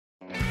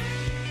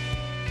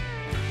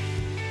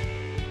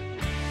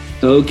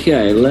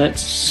Okay,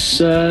 let's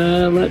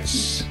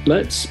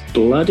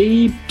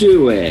bloody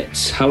do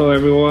it. Hello,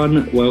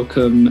 everyone.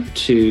 Welcome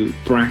to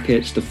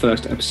Brackets, the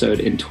first episode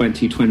in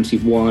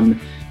 2021.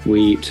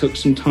 We took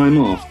some time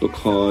off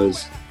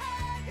because,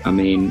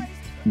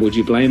 would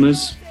you blame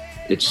us?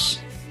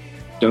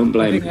 Don't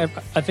blame.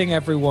 I think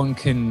everyone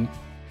can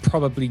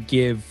probably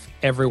give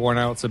everyone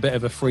else a bit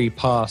of a free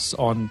pass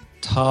on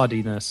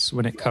tardiness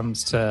when it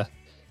comes to,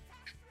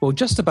 well,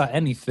 just about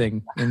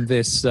anything in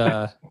this.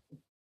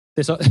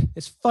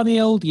 This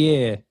funny old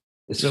year.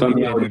 It's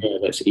funny old year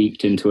that's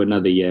eked into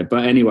another year.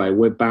 But anyway,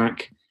 we're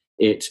back.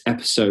 It's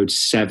episode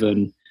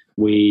 7.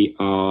 We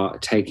are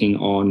taking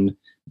on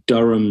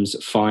Durham's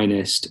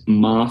finest,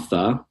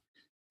 Martha,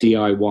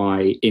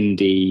 DIY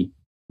indie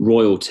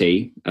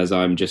royalty, as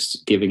I'm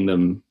just giving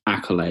them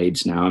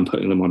accolades now. I'm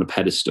putting them on a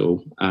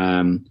pedestal.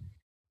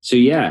 So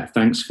yeah,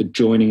 thanks for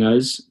joining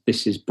us.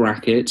 This is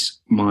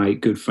Brackets. My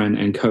good friend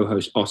and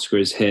co-host Oscar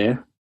is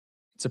here.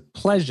 It's a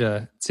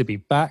pleasure to be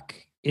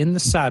back in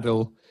the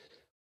saddle,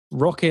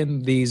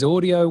 rocking these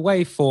audio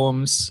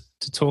waveforms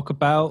to talk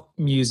about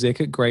music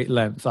at great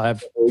length.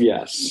 I've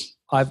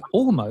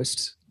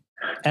almost,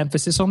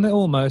 emphasis on the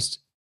almost,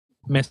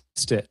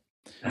 missed it.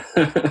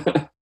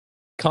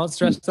 Can't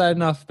stress that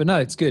enough, but no,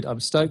 it's good. I'm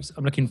stoked.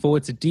 I'm looking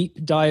forward to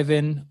deep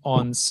diving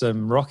on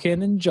some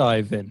rocking and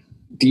jiving.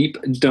 Deep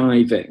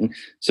diving.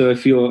 So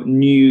if you're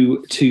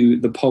new to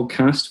the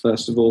podcast,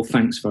 first of all,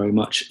 thanks very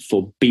much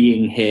for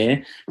being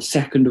here.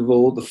 Second of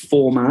all, the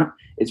format.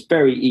 It's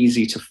very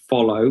easy to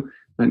follow.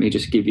 Let me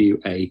just give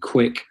you a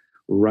quick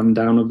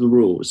rundown of the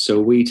rules. So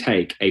we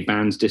take a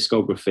band's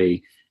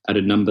discography at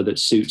a number that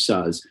suits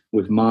us.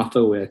 With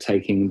Martha, we're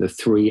taking the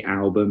 3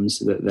 albums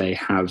that they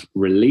have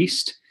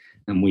released,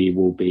 and we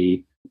will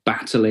be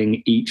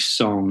battling each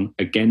song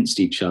against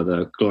each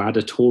other,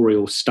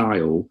 gladiatorial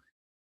style,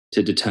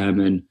 to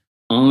determine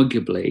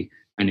arguably,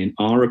 and in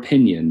our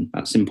opinion,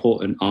 that's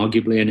important,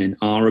 arguably and in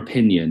our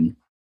opinion,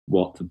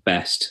 what the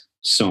best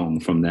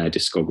song from their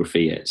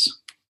discography is.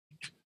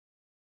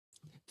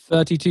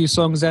 32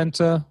 songs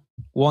enter,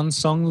 1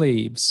 song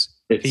leaves.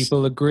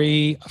 People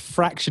agree a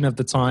fraction of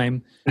the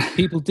time.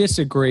 People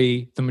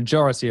disagree the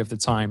majority of the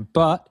time.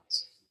 But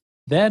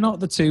they're not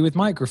the two with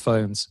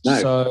microphones.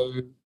 No. So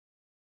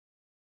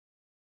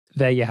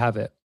there you have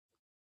it.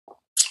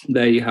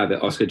 There you have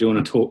it. Oscar, do you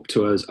want to talk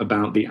to us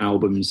about the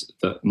albums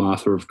that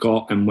Martha have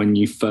got and when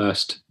you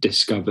first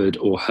discovered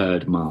or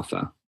heard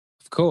Martha?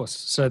 Of course.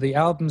 So the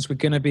albums we're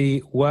going to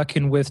be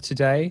working with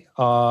today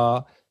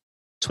are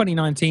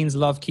 2019's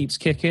Love Keeps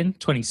Kicking,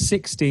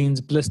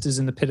 2016's Blisters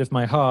in the Pit of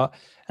My Heart,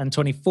 and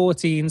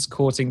 2014's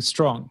Courting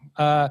Strong.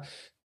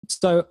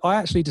 So I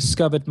actually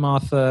discovered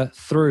Martha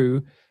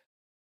through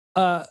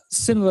a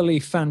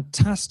similarly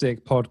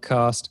fantastic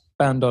podcast,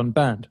 Band on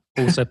Band,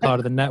 also part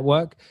of the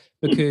network,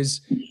 because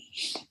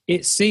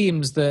it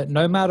seems that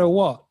no matter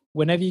what,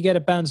 whenever you get a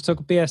band to talk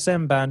a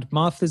BSM band,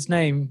 Martha's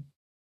name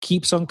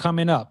keeps on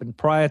coming up. And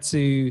prior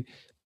to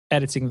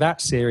editing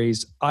that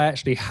series, I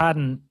actually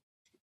hadn't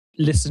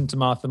listened to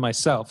Martha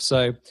myself.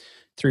 So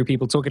through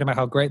people talking about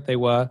how great they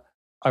were,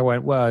 I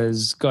went, well,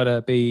 there's got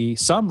to be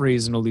some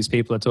reason all these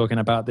people are talking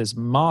about this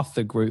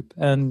Martha group.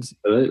 And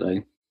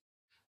absolutely,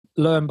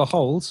 lo and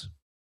behold,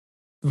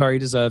 very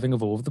deserving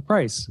of all of the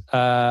praise.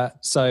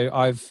 So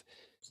I've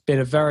been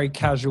a very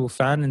casual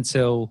fan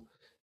until,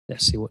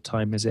 let's see, what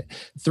time is it?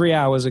 3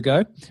 hours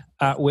ago,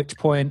 at which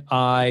point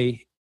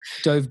I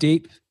dove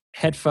deep,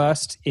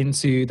 headfirst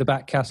into the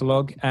back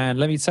catalogue. And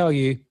let me tell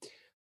you,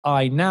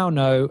 I now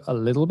know a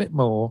little bit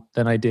more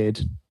than I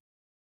did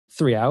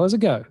 3 hours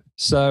ago.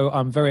 So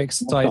I'm very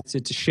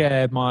excited to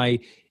share my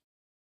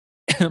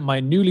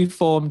newly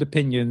formed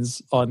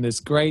opinions on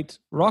this great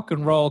rock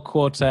and roll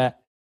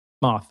quartet,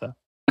 Martha.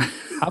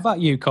 How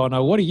about you,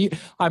 Connor?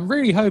 I'm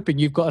really hoping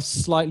you've got a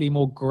slightly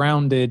more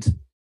grounded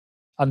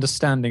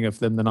understanding of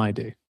them than I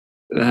do.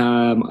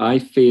 I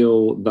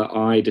feel that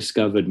I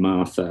discovered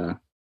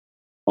Martha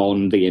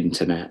on the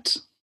internet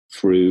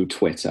through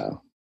Twitter,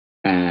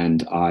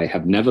 and I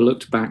have never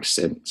looked back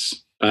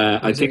since.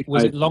 Was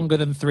it longer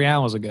than 3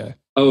 hours ago?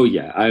 Oh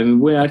yeah,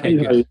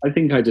 I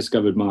think I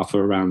discovered Martha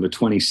around the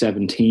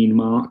 2017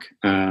 mark,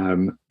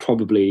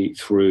 probably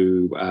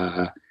through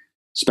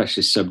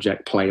specialist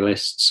subject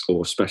playlists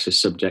or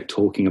specialist subject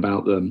talking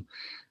about them,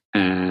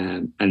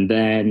 and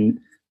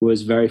then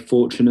was very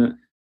fortunate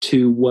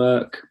to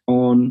work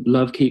on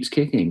Love Keeps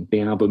Kicking,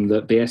 the album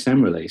that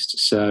BSM released.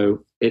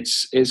 So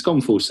it's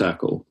gone full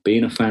circle.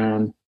 Being a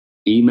fan,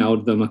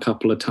 emailed them a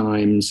couple of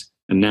times,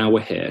 and now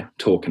we're here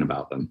talking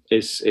about them.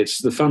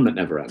 It's the fun that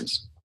never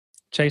ends.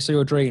 Chase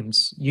your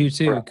dreams. You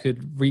too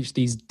could reach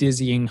these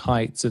dizzying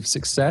heights of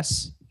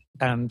success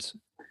and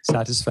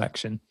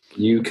satisfaction.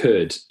 You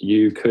could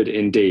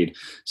indeed.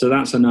 So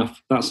that's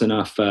enough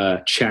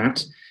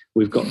chat.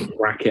 We've got the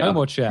bracket. No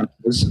more chat.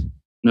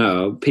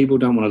 No, people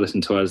don't want to listen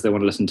to us. They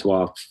want to listen to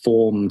our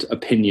formed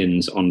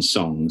opinions on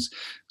songs.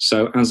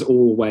 So as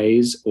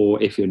always,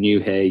 or if you're new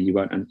here, you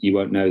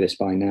won't know this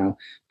by now,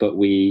 but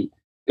we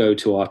go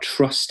to our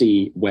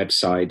trusty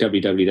website,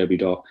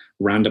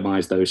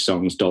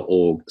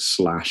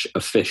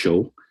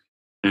 www.randomizethoseSongs.org/official.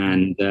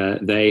 And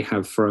they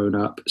have thrown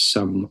up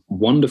some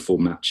wonderful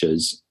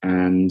matches.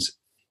 And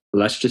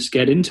let's just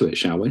get into it,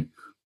 shall we?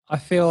 I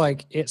feel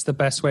like it's the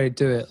best way to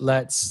do it.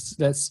 Let's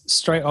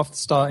straight off the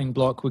starting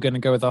block. We're going to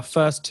go with our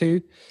first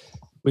two.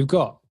 We've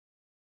got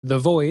The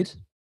Void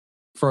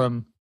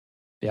from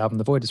the album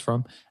The Void is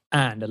from,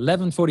 and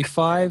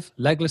 11:45,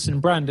 Legless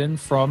and Brandon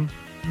from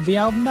the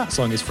album that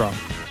song is from.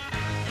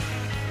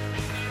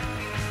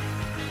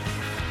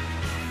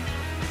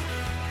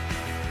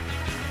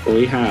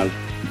 We have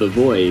The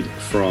Void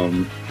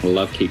from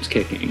Love Keeps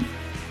Kicking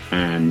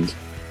and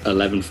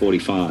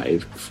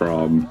 11:45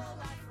 from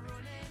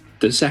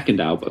the second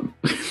album.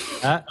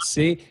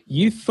 See,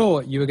 you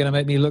thought you were going to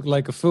make me look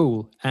like a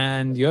fool,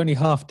 and you only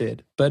half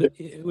did. But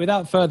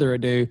without further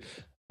ado,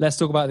 let's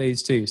talk about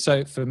these two.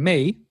 So for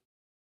me,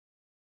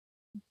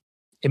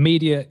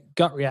 immediate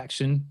gut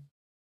reaction,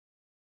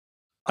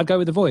 I'd go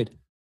with The Void.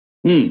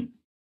 We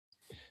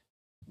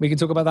can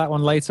talk about that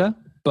one later,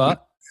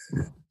 but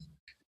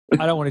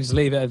I don't want to just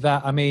leave it at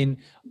that. I mean,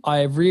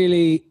 I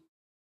really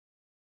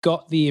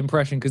got the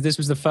impression, because this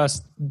was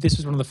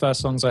one of the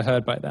first songs I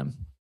heard by them.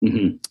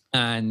 Mm-hmm.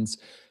 And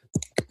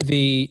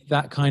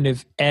that kind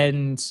of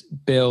end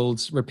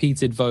build,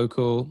 repeated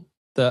vocal,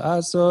 the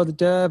I saw the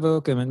devil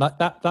coming, like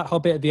that whole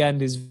bit at the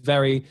end is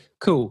very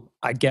cool.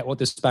 I get what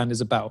this band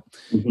is about.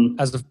 Mm-hmm.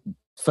 As the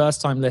first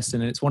time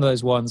listen, it's one of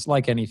those ones,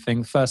 like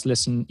anything, first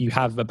listen you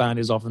have a band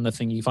is often the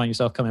thing you find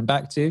yourself coming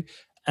back to.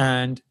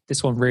 And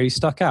this one really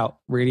stuck out.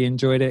 Really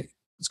enjoyed it.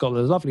 It's got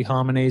the lovely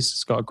harmonies.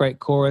 It's got a great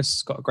chorus.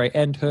 It's got a great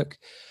end hook.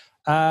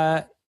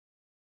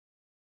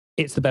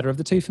 It's the better of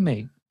the two for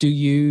me. Do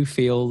you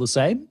feel the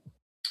same?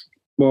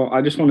 Well,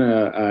 I just want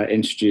to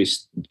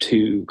introduce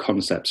two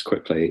concepts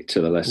quickly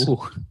to the listener.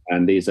 Ooh.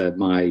 And these are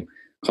my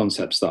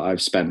concepts that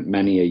I've spent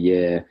many a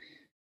year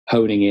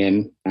honing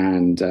in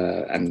and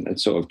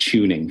sort of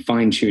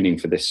fine-tuning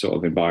for this sort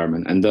of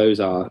environment. And those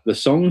are the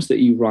songs that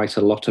you write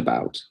a lot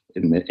about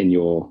in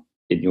your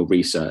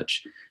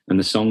research, and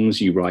the songs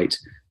you write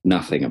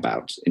nothing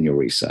about in your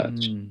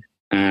research.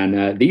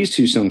 And these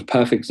two songs,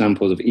 perfect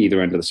examples of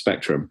either end of the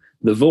spectrum.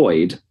 The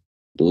Void,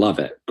 love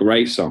it.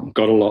 Great song.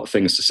 Got a lot of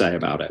things to say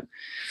about it.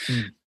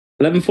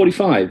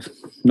 11:45,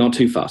 not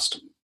too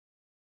fussed.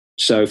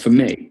 So for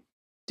me...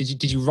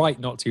 Did you write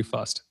not too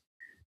fast?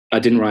 I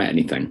didn't write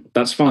anything.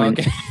 That's fine.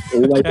 Okay.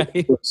 Always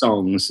Okay.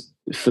 songs.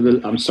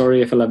 I'm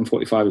sorry if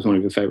 11:45 is one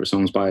of your favourite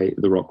songs by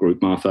the rock group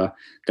Martha.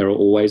 There are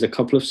always a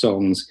couple of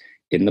songs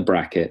in the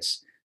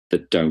brackets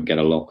that don't get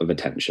a lot of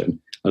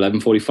attention.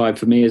 11:45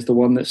 for me is the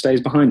one that stays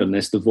behind on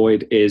this. The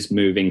Void is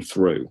moving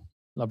through.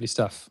 Lovely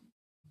stuff.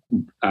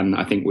 And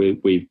I think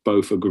we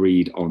both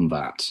agreed on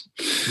that.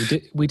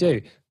 We do.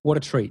 What a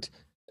treat.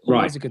 Right.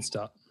 Always a good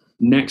start.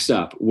 Next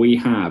up, we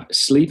have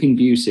Sleeping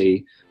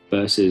Beauty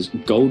versus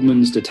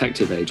Goldman's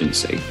Detective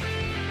Agency.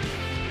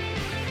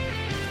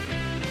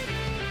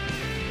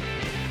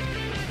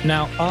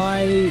 Now,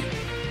 I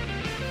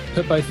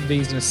put both of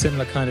these in a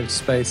similar kind of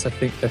space. I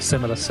think they're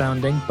similar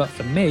sounding. But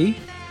for me,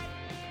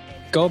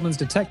 Goldman's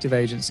Detective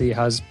Agency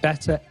has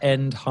better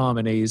end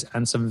harmonies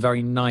and some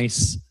very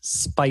nice,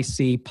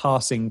 spicy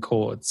passing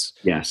chords.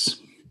 Yes.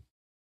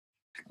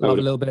 Love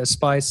a little bit of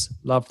spice.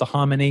 Love the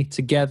harmony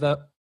together.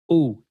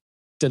 Ooh,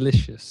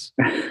 delicious.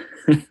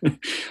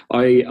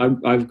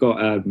 I've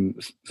got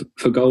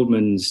for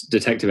Goldman's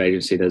Detective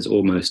Agency, there's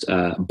almost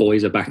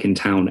Boys Are Back in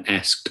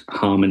Town-esque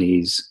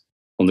harmonies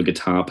on the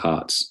guitar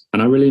parts,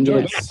 and I really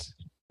enjoyed it.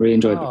 Really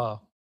enjoyed it.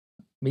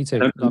 Me too.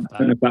 I Love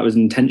don't know if that was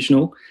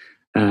intentional,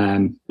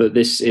 but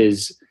this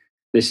is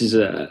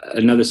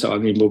another sort. I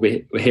mean,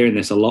 we're hearing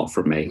this a lot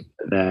from me.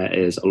 There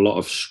is a lot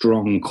of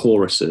strong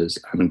choruses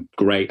and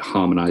great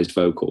harmonized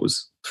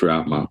vocals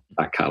throughout my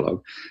back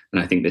catalogue,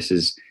 and I think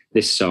this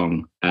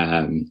song,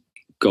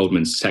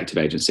 Goldman's Detective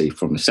Agency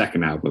from the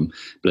second album,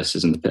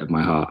 Blisters in the Pit of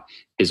My Heart,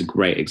 is a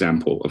great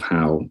example of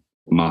how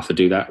Martha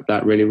do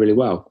that really, really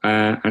well.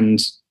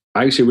 And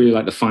I actually really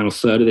like the final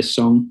third of this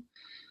song.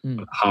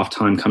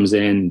 Halftime comes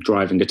in,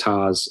 driving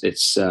guitars.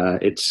 It's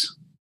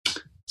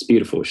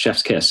beautiful.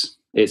 Chef's kiss.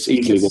 It's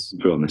easily walking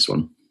through on this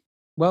one.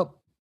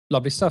 Well,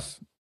 lovely stuff.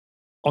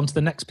 On to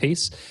the next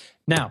piece.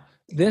 Now,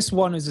 this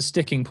one is a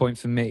sticking point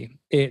for me.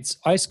 It's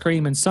Ice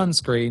Cream and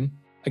Sunscreen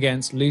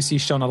against Lucy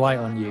Shone a Light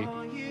on You.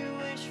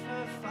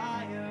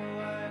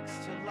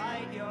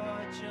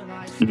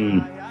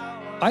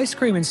 Ice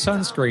Cream and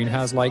Sunscreen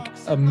has like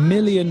 1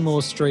 million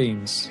more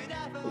streams.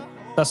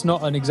 That's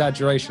not an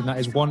exaggeration. That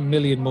is 1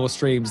 million more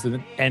streams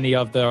than any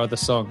of their other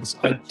songs.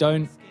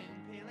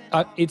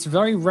 It's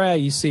very rare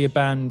you see a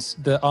band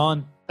that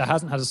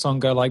hasn't had a song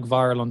go like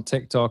viral on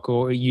TikTok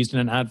or used in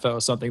an advert or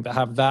something that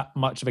have that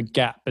much of a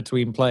gap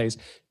between plays.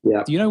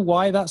 Yeah. Do you know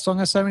why that song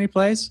has so many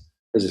plays?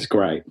 This is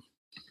great.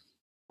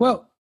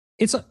 Well,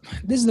 this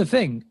is the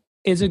thing.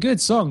 It's a good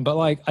song, but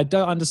like I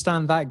don't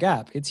understand that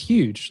gap. It's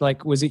huge.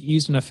 Like, was it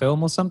used in a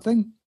film or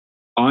something?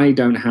 I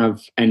don't have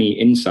any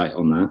insight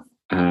on that.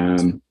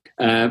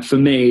 For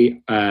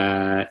me,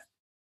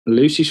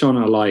 Lucy Shone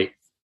a Light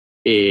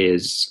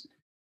is,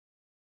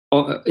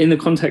 in the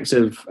context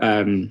of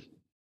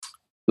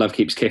Love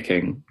Keeps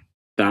Kicking,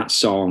 that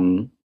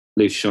song,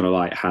 Lucy Shone a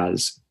Light,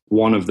 has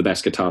one of the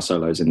best guitar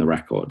solos in the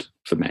record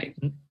for me.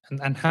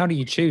 And how do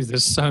you choose?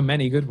 There's so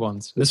many good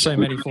ones. There's so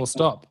many full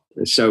stop.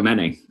 There's so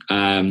many.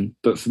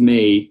 But for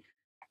me,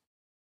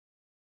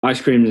 Ice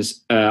Cream and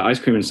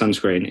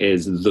Sunscreen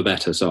is the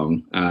better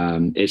song.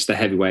 It's the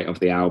heavyweight of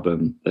the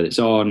album that it's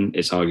on.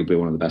 It's arguably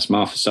one of the best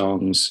Martha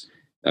songs,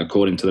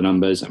 according to the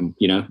numbers. And,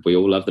 we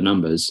all love the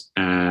numbers.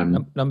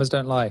 Numbers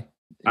don't lie.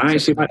 I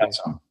actually like that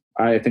song.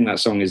 I think that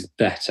song is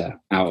better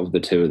out of the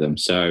two of them.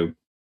 So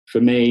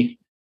for me,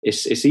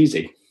 it's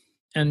easy.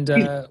 And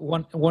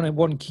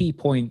one key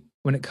point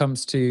when it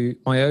comes to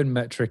my own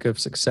metric of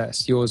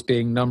success, yours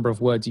being number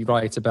of words you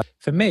write about.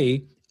 For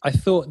me, I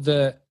thought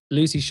that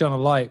Lucy Shone a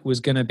Light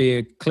was going to be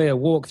a clear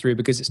walkthrough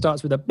because it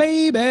starts with a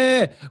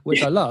baby,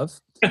 which I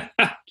love.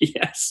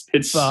 Yes.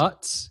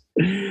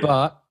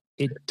 But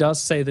it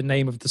does say the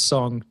name of the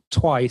song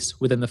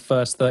twice within the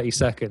first 30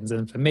 seconds.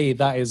 And for me,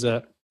 it's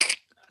an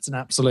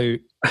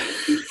absolute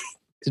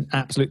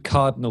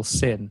cardinal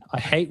sin. I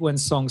hate when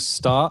songs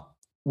start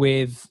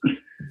with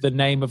the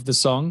name of the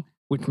song,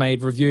 which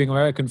made reviewing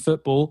American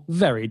football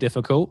very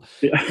difficult.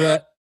 Yeah.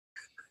 But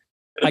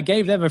I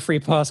gave them a free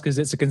pass because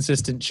it's a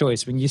consistent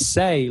choice. When you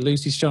say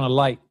Lucy Shone a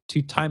Light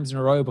 2 times in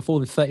a row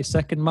before the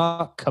 30-second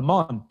mark, come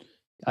on.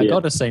 I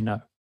got to say no.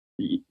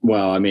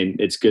 Well, I mean,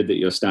 it's good that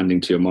you're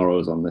standing to your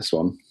morals on this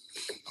one.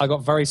 I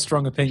got very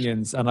strong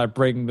opinions, and I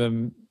bring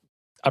them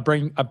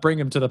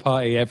to the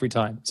party every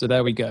time. So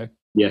there we go.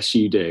 Yes,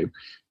 you do.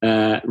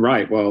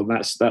 Right. Well,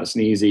 that's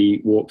an easy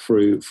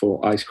walkthrough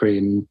for Ice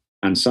Cream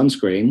and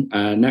Sunscreen.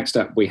 Next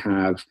up, we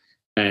have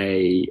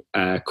a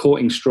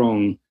Courting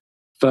Strong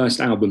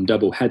first album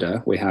double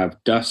header. We have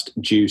Dust,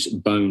 Juice,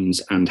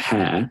 Bones, and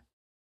Hair.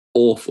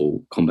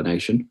 Awful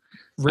combination.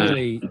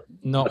 Really,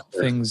 not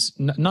things.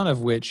 None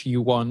of which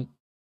you want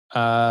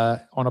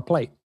on a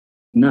plate.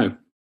 No.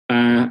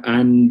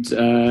 And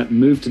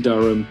Move to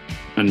Durham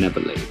and Never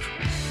Leave.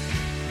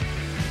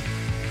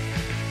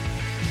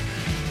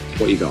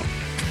 What you got?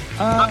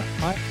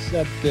 I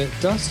said that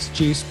Dust,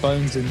 Juice,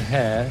 Bones and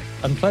Hair,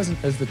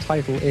 unpleasant as the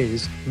title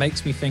is,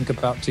 makes me think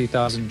about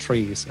 2000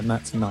 Trees, and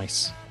that's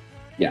nice.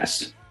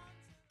 Yes.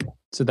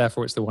 So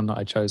therefore it's the one that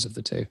I chose of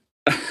the two.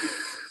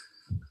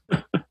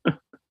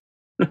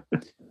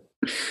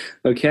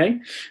 Okay.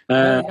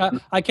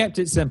 I kept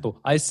it simple.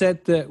 I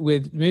said that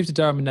with Move to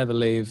Durham and Never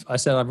Leave, I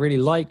said I really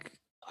like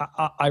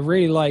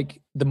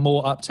the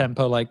more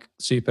up-tempo, like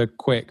super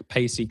quick,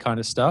 pacey kind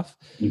of stuff.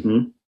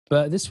 Mm-hmm.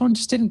 But this one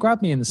just didn't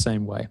grab me in the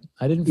same way.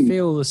 I didn't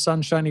feel the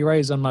sunshiny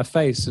rays on my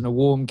face and a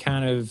warm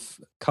can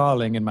of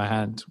Carling in my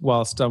hand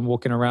whilst I'm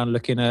walking around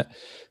looking at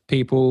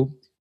people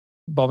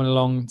bobbing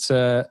along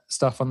to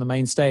stuff on the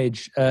main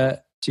stage.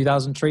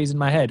 2000 Trees in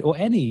my head, or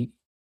any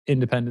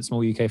independent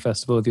small UK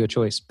festival of your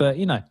choice. But,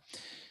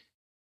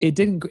 it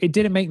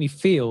didn't make me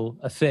feel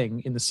a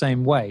thing in the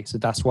same way. So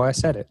that's why I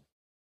said it.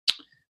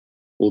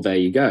 Well, there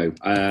you go.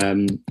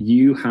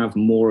 You have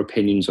more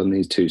opinions on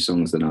these two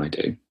songs than I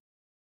do.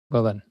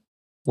 Well then.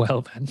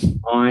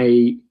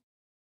 I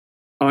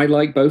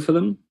like both of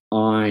them.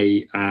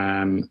 I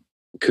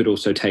could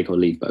also take or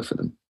leave both of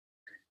them.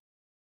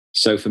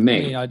 So for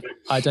me,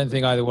 I don't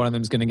think either one of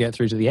them is going to get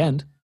through to the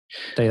end.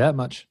 I'll tell you that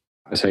much.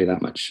 I'll tell you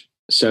that much.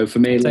 So for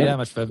me, I'll tell you that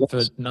much for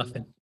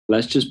nothing.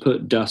 Let's just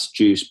put Dust,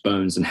 Juice,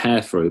 Bones, and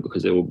Hair through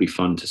because it will be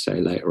fun to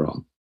say later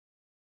on.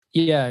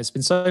 Yeah, it's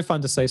been so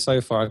fun to say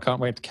so far. I can't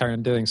wait to carry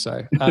on doing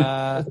so.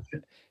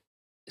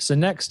 So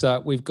next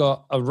up, we've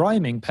got a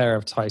rhyming pair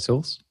of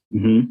titles.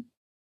 Mm-hmm.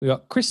 We've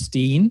got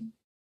Christine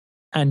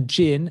and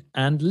Gin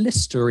and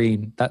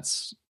Listerine.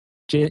 That's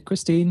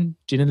Christine,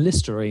 Gin and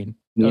Listerine.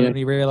 I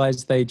only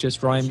realised they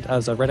just rhymed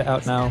as I read it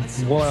out now.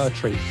 What a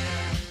treat.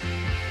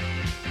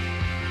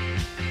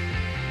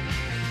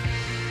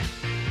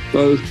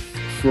 Both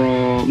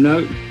from,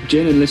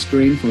 Gin and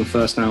Listerine from the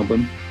first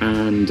album,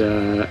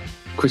 and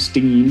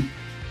Christine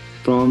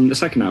from the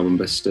second album,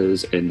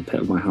 Blisters in the Pit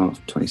of My Heart,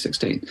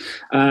 2016.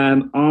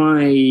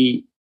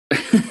 I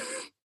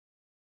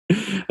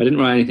didn't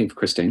write anything for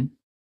Christine.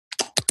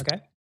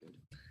 Okay.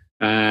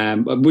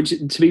 Which,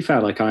 to be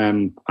fair, I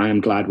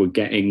am glad we're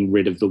getting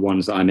rid of the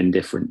ones that I'm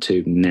indifferent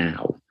to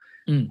now,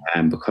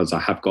 because I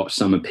have got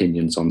some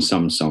opinions on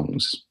some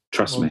songs.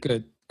 Trust me.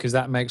 Good, because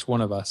that makes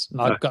one of us.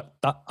 I've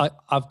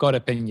got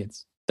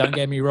opinions. Don't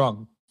get me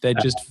wrong; they're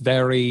just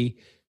very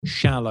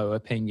shallow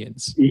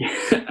opinions. Yeah,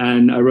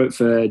 and I wrote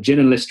for Gin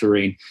and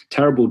Listerine.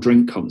 Terrible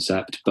drink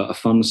concept, but a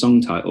fun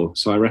song title.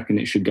 So I reckon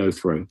it should go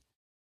through.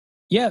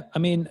 Yeah, I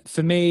mean,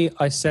 for me,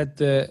 I said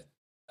that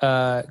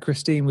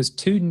Christine was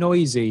too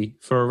noisy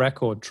for a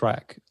record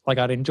track.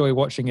 I'd enjoy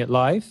watching it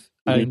live.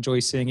 I'd enjoy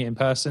seeing it in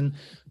person.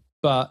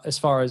 But as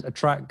far as a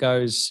track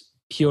goes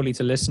purely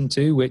to listen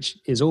to, which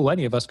is all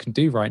any of us can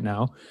do right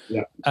now,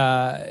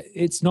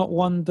 it's not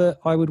one that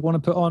I would want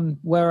to put on.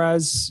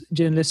 Whereas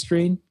Gin and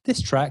Listerine,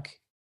 this track,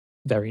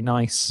 very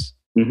nice.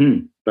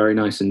 Mm-hmm. Very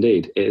nice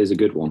indeed. It is a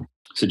good one.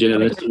 So Gin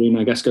and Listerine,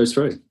 I guess, goes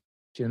through.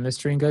 Gin and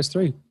Listerine goes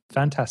through.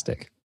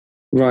 Fantastic.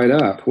 Right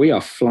up. We are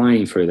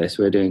flying through this.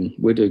 We're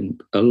doing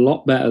a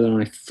lot better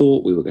than I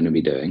thought we were going to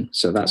be doing.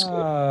 So that's good.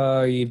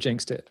 Oh, you've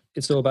jinxed it.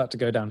 It's all about to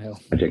go downhill.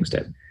 I jinxed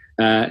it.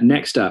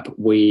 Next up,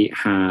 we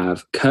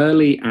have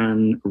Curly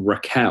and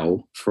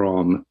Raquel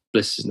from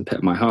Bliss is in the Pit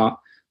of My Heart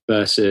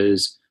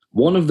versus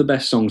one of the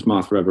best songs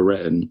Martha ever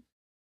written,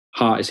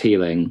 Heart is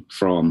Healing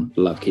from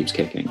Love Keeps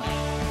Kicking.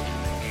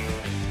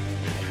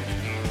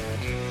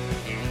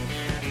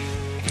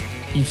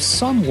 You've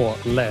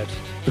somewhat led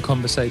the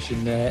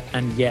conversation there,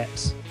 and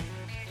yet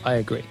I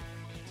agree.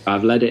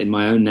 I've led it in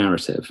my own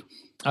narrative.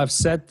 I've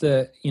said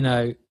that,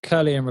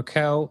 Curly and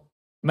Raquel,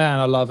 man,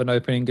 I love an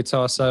opening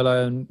guitar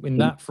solo, and in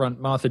that front,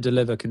 Martha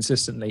deliver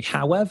consistently.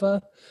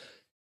 However,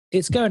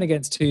 it's going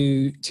against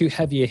too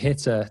heavy a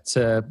hitter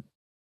to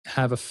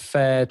have a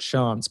fair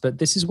chance. But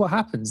this is what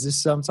happens.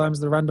 This sometimes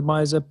the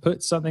randomizer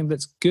puts something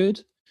that's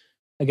good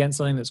against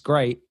something that's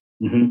great.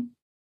 Mm-hmm.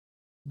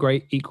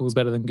 Great equals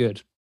better than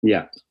good.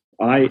 Yeah.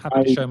 I'm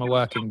happy to show my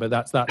working, but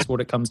that's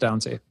what it comes down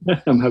to.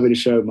 I'm happy to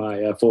show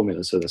my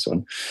formulas for this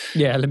one.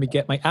 Yeah, let me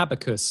get my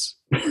abacus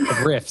of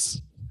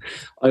riffs.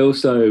 I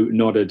also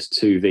nodded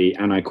to the,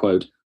 and I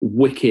quote,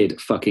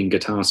 wicked fucking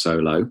guitar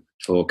solo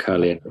for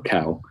Curly and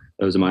Raquel.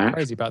 Those are my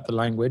crazy about the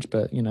language,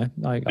 but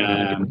I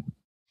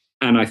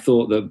and I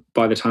thought that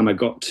by the time I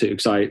got to,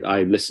 because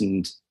I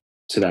listened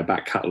to their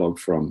back catalogue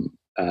from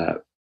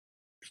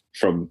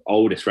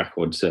oldest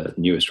record to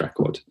newest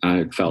record,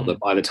 I felt that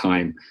by the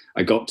time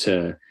I got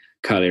to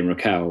Curly and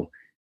Raquel,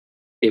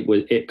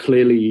 it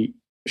clearly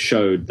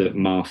showed that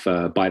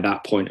Martha, by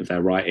that point of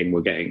their writing,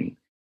 were getting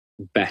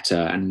better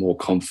and more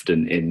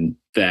confident in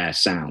their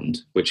sound,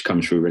 which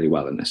comes through really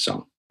well in this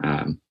song.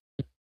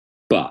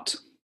 But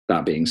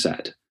that being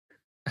said,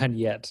 and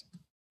yet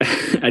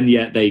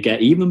they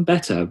get even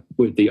better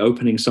with the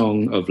opening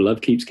song of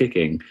Love Keeps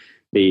Kicking,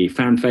 the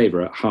fan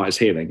favorite Heart is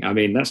Healing. I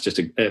mean, that's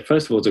just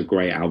first of all, it's a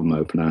great album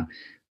opener.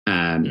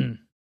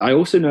 I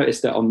also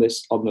noticed that on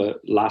the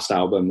last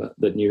album,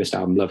 the newest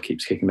album, Love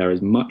Keeps Kicking, there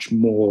is much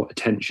more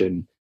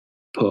attention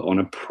put on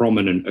a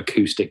prominent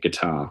acoustic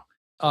guitar.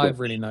 I've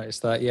really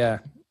noticed that, yeah.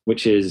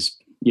 Which is,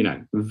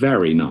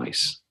 very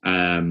nice.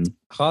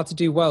 Hard to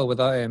do well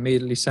without it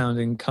immediately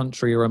sounding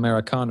country or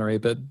Americana-y,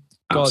 but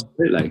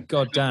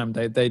God damn,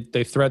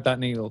 they thread that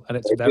needle, and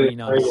it's very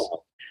nice. Very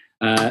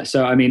well.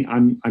 So, I mean,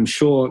 I'm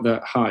sure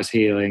that Heart is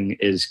Healing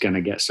is going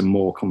to get some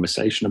more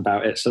conversation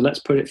about it. So let's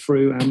put it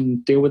through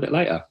and deal with it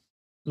later.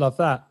 Love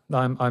that.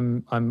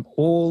 I'm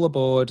all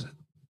aboard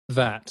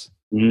that.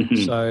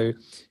 Mm-hmm. So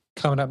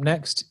coming up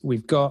next,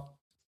 we've got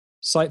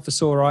Sight for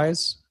Sore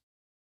Eyes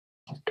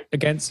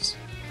against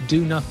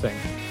Do Nothing.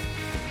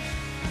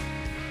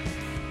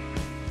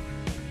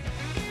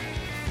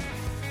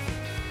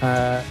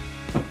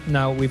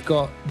 Now we've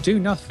got Do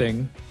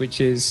Nothing,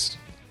 which is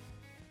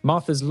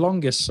Martha's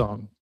longest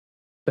song,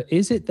 but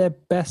is it their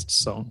best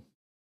song?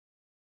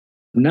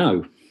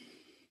 No.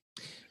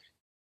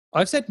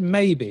 I've said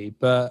maybe,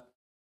 but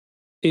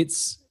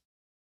it's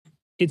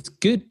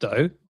good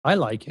though. I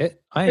like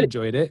it. I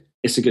enjoyed it.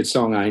 It's a good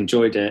song. I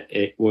enjoyed it.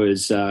 It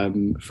was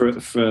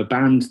for a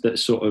band that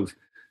sort of,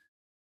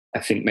 I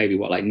think maybe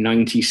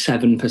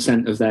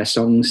 97% of their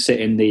songs sit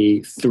in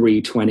the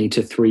 320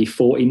 to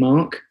 340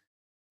 mark.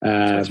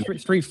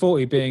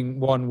 340 being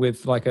one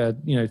with like a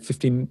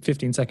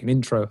 15 second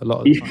intro a lot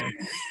of the time.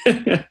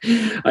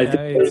 I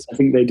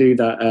think they do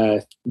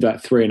that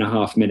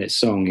 3.5 minute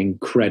song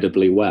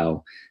incredibly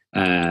well.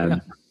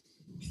 For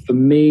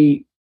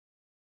me,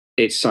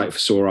 it's Sight for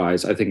Sore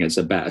Eyes. I think it's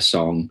a better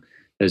song.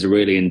 There's a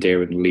really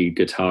endearing lead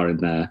guitar in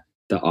there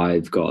that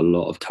I've got a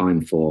lot of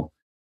time for.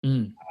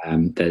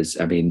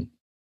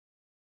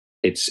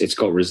 It's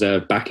got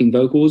reserved backing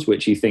vocals,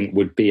 which you think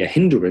would be a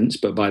hindrance,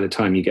 but by the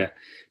time you get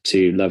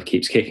to Love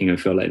Keeps Kicking, I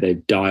feel like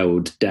they've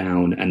dialed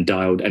down and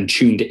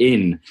tuned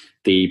in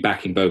the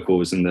backing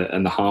vocals and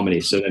the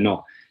harmonies, so you're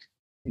not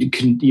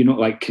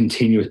like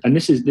continuous. And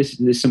this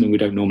is something we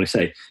don't normally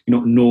say.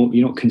 You're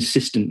not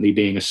consistently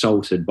being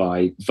assaulted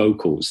by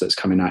vocals that's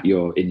coming at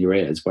in your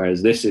ears.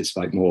 Whereas this is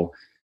like more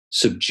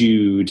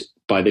subdued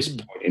by this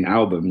point in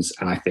albums,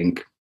 and I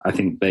think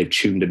they've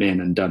tuned them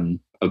in and done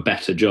a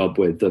better job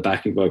with the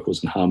backing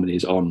vocals and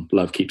harmonies on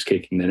Love Keeps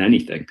Kicking than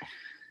anything.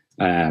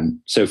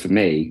 So for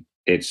me,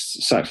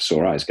 it's Sight for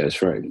Sore Eyes goes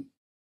through.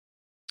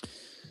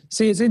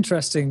 See, it's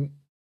interesting.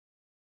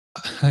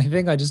 I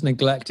think I just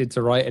neglected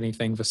to write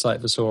anything for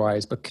Sight for Sore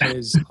Eyes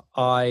because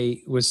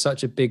I was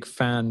such a big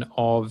fan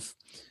of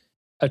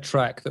a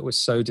track that was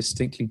so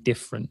distinctly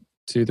different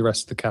to the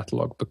rest of the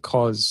catalogue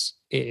because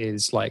it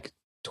is like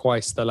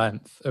twice the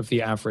length of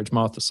the average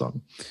Martha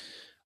song.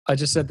 I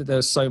just said that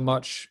there's so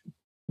much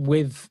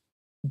with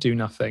Do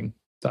Nothing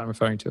that I'm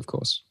referring to, of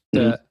course,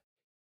 that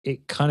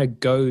it kind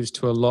of goes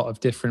to a lot of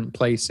different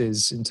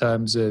places in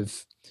terms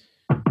of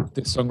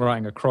the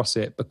songwriting across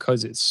it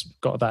because it's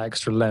got that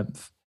extra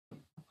length.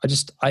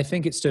 I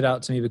think it stood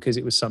out to me because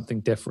it was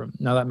something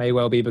different. Now that may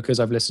well be because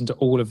I've listened to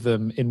all of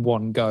them in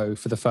one go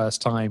for the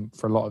first time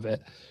for a lot of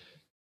it.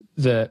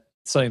 That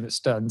something that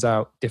stands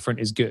out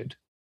different is good.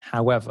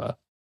 However,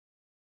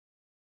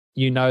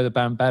 the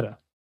band better.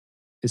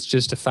 It's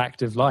just a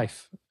fact of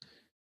life.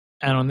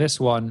 And on this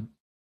one,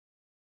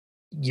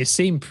 you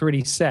seem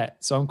pretty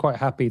set. So I'm quite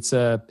happy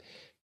to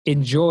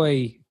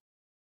enjoy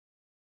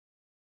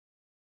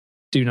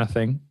Do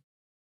Nothing.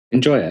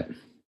 Enjoy it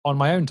on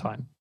my own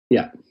time.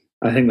 Yeah,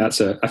 I think that's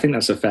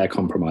a fair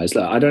compromise.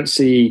 Look, I don't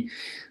see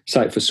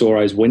Sight for Sore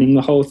Eyes winning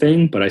the whole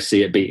thing, but I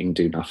see it beating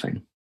Do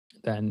Nothing.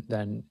 Then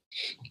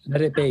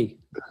let it be.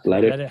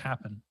 Let it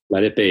happen.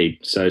 Let it be.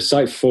 So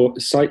Sight for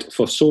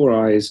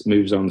Sore Eyes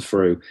moves on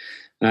through.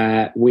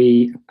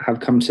 We have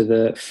come to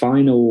the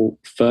final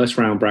first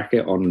round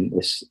bracket on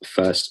this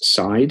first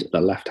side,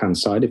 the left-hand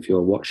side, if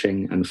you're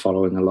watching and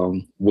following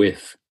along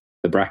with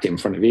the bracket in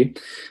front of you.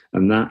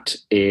 And that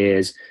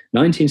is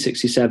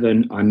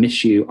 1967, I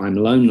Miss You, I'm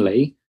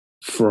Lonely,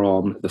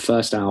 from the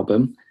first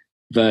album,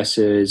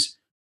 versus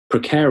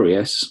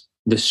Precarious,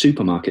 the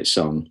Supermarket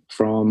Song,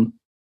 from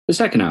the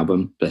second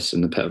album, Bliss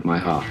in the Pit of My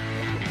Heart.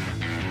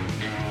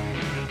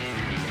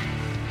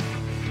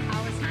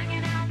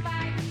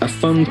 A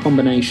fun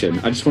combination.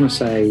 I just want to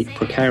say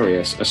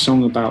Precarious, a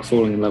song about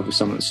falling in love with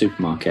someone at the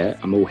supermarket.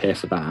 I'm all here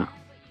for that.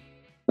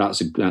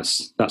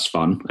 That's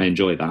fun. I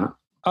enjoy that.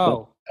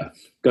 Oh. But,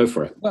 go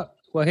for it.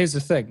 Well, here's the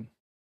thing.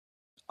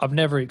 I've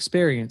never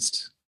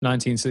experienced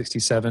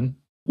 1967.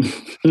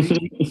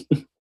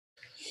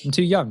 I'm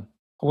too young.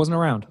 I wasn't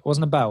around. I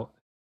wasn't about.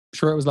 I'm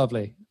sure it was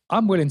lovely.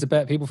 I'm willing to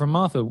bet people from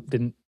Martha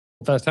didn't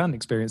firsthand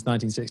experience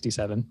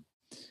 1967.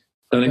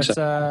 I think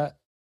so.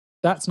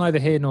 That's neither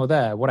here nor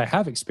there. What I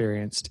have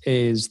experienced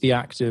is the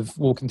act of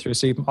walking through a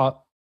supermarket.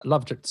 I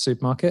love the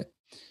supermarket,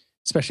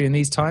 especially in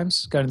these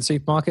times. Going to the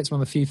supermarket is one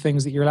of the few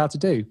things that you're allowed to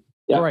do.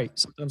 Yeah. Great.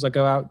 Sometimes I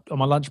go out on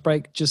my lunch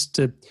break just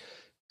to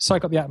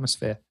soak up the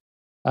atmosphere.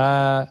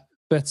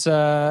 But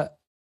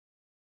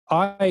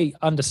I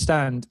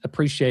understand,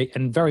 appreciate,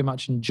 and very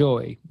much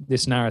enjoy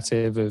this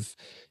narrative of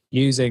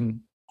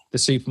using the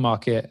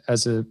supermarket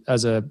as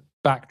a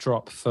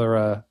backdrop for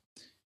a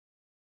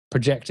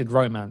projected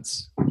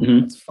romance.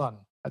 Mm-hmm. That's fun.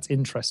 That's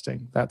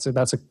interesting. That's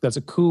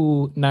a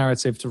cool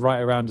narrative to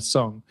write around a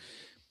song.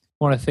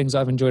 One of the things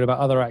I've enjoyed about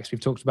other acts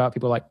we've talked about,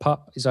 people like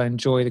Pup, is I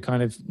enjoy the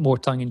kind of more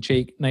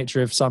tongue-in-cheek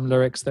nature of some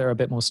lyrics that are a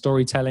bit more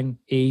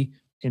storytelling-y.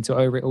 Into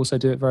Over It also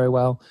do it very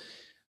well.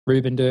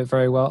 Reuben do it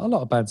very well. A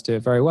lot of bands do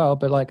it very well,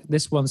 but like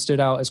this one stood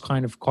out as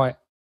kind of quite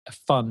a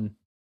fun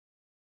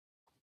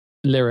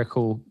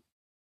lyrical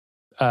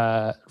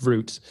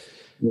route.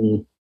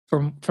 Mm.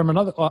 From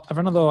another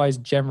otherwise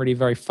generally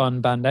very fun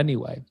band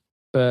anyway.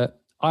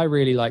 But I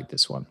really liked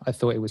this one. I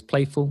thought it was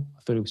playful.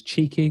 I thought it was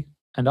cheeky,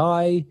 and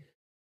I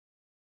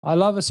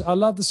love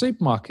the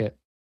supermarket.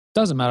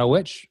 Doesn't matter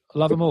which. I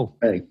love them all.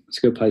 Hey, it's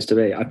a good place to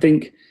be. I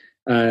think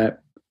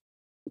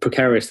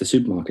Precarious, the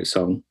Supermarket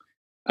Song,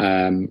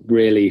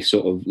 really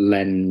sort of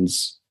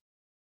lends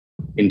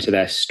into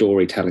their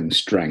storytelling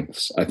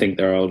strengths. I think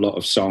there are a lot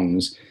of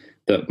songs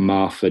that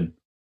Martha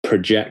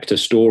project a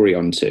story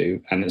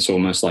onto, and it's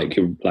almost like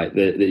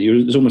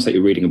it's almost like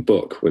you're reading a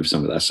book with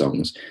some of their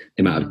songs.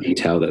 The amount of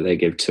detail that they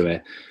give to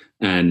it,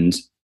 and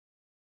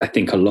I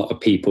think a lot of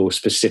people,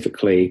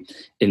 specifically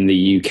in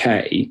the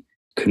UK,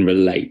 can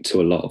relate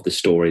to a lot of the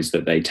stories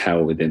that they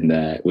tell within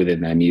their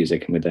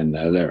music and within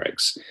their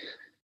lyrics.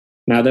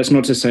 Now, that's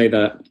not to say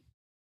that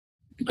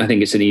I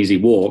think it's an easy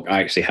walk.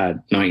 I actually had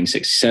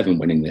 1967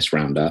 winning this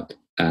roundup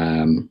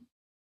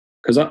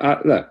because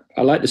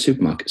I like the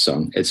Supermarket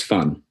Song. It's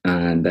fun,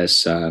 and there's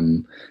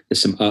some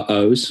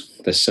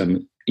uh-ohs, there's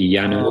some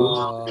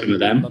Yano, some of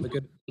them.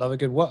 Love a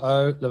good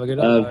what-oh, love a good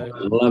uh-oh.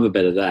 Love a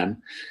bit of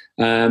them.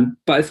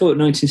 But I thought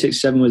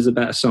 1967 was the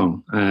better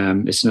song.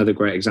 It's another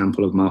great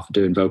example of Martha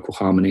doing vocal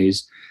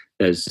harmonies.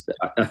 I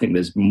think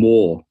there's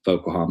more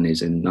vocal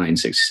harmonies in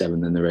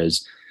 1967 than there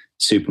is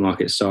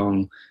Supermarket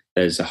Song.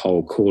 There's a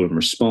whole call and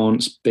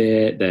response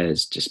bit.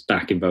 There's just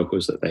backing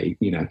vocals that they,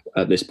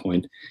 at this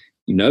point,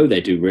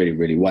 they do really,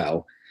 really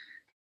well.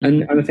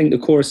 And I think the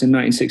chorus in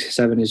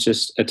 1967 is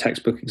just a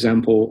textbook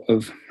example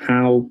of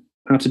how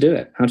to do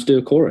it, how to do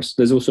a chorus.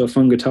 There's also a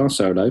fun guitar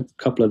solo, a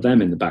couple of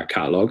them in the back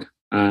catalogue.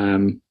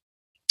 So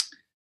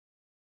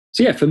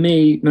yeah, for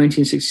me,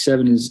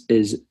 1967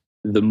 is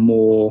the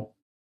more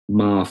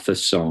Martha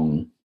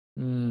song.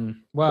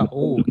 Wow.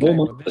 Okay.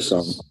 More Martha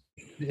song.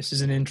 This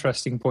is an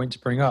interesting point to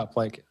bring up.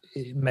 Like,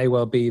 it may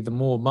well be the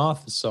more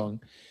Martha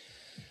song.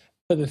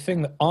 But the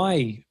thing that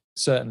I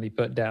certainly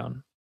put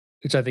down,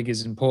 which I think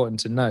is important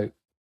to note,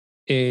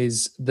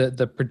 is that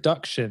the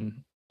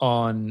production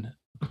on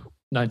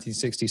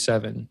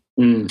 1967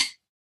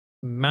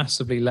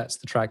 massively lets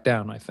the track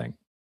down, I think.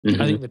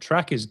 Mm-hmm. I think the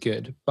track is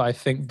good, but I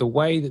think the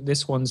way that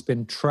this one's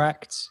been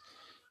tracked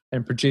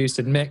and produced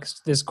and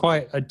mixed, there's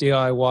quite a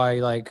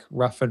DIY, like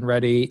rough and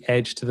ready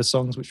edge to the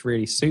songs which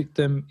really suit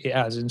them. It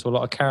adds into a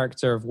lot of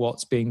character of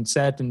what's being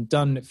said and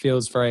done. It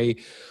feels very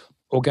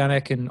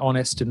organic and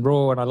honest and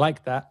raw, and I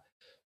like that.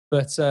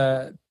 But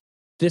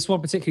this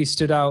one particularly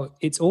stood out.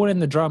 It's all in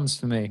the drums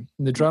for me.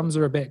 And the drums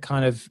are a bit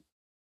kind of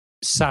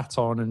sat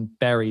on and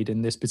buried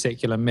in this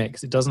particular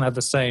mix. It doesn't have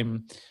the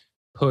same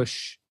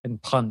push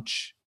and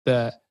punch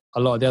that a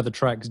lot of the other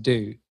tracks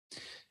do.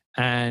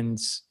 And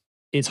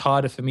it's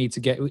harder for me to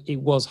get, it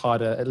was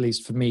harder, at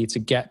least for me, to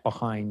get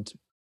behind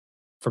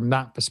from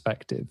that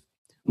perspective,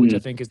 which I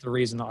think is the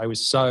reason that I was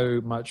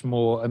so much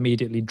more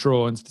immediately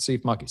drawn to the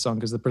Supermarket Song,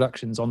 because the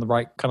production's on the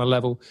right kind of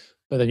level,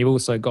 but then you've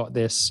also got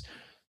this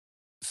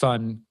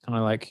fun kind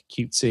of like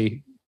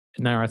cutesy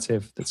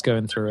narrative that's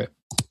going through it.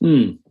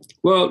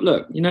 Well,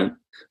 look,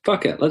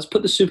 fuck it. Let's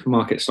put the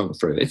Supermarket Song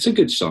through. It's a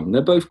good song.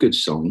 They're both good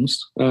songs.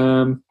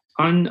 I'm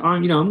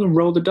going to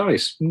roll the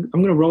dice. I'm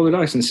going to roll the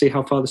dice and see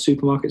how far the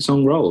Supermarket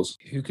Song rolls.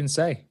 Who can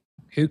say?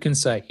 Who can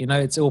say?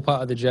 It's all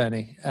part of the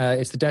journey.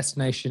 It's the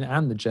destination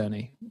and the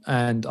journey,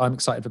 and I'm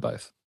excited for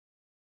both.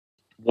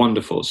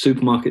 Wonderful.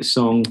 Supermarket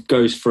Song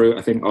goes through.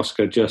 I think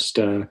Oscar just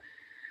took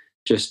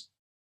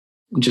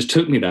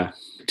me there.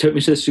 He took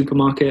me to the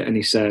supermarket and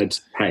he said,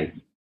 "Hey,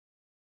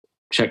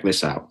 check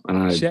this out."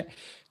 And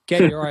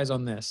get your eyes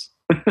on this.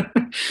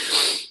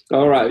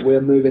 All right,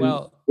 we're moving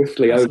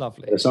swiftly over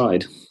to the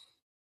side.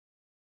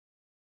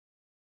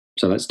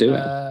 So let's do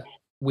it.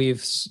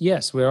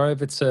 We're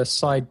over to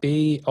side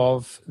B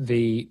of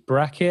the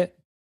bracket.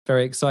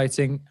 Very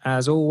exciting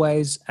as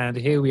always. And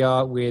here we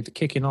are with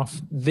kicking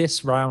off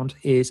this round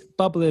is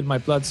Bubble in My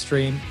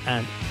Bloodstream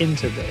and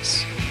Into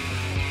This.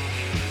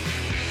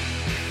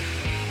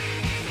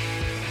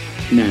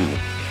 Now,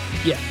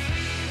 yeah,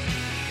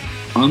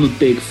 I'm a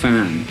big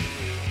fan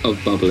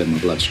of Bubble in My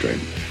Bloodstream.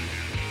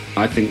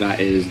 I think that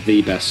is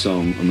the best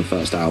song on the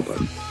first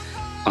album.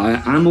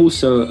 I am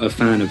also a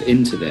fan of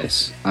Into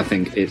This. I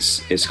think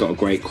it's got a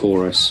great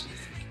chorus.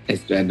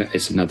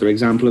 It's another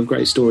example of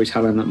great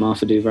storytelling that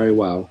Martha do very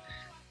well.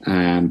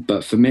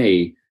 But for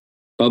me,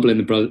 Bubble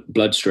in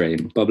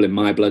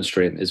My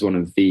Bloodstream is one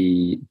of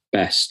the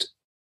best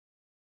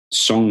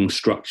song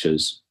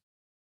structures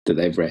that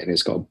they've written.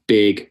 It's got a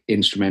big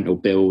instrumental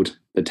build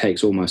that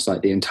takes almost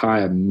like the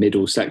entire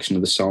middle section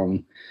of the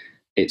song.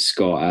 It's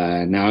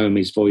got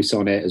Naomi's voice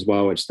on it as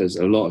well, which there's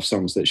a lot of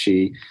songs that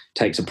she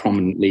takes a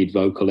prominent lead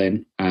vocal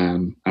in.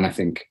 And I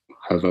think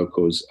her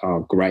vocals are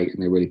great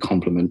and they really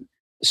complement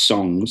the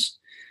songs.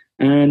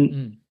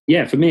 And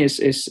yeah, for me, it's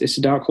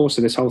a dark horse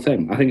of this whole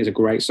thing. I think it's a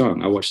great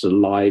song. I watched the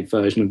live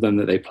version of them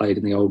that they played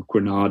in the old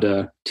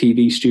Granada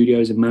TV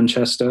studios in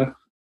Manchester.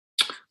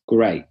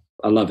 Great.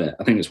 I love it.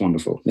 I think it's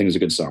wonderful. I think it's a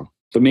good song.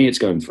 For me, it's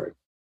going through.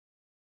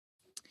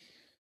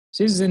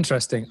 So this is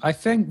interesting. I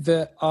think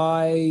that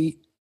I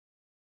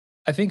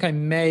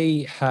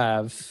may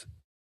have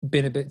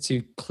been a bit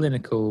too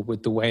clinical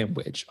with the way in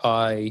which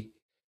I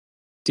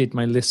did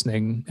my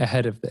listening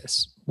ahead of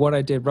this. What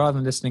I did, rather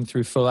than listening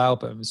through full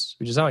albums,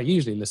 which is how I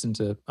usually listen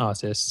to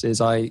artists, is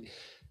I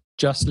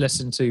just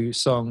listened to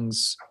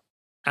songs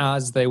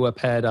as they were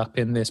paired up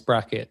in this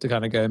bracket to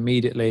kind of go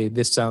immediately,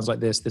 this sounds like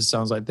this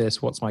sounds like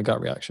this, what's my gut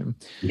reaction?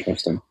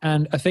 Interesting.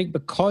 And I think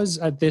because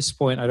at this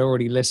point I'd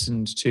already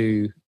listened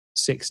to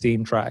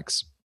 16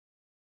 tracks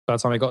by the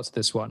time I got to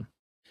this one,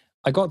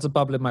 I got to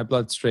Bubble in My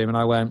Bloodstream and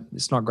I went,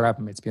 it's not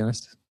grabbing me, to be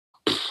honest.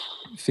 It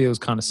feels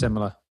kind of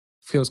similar.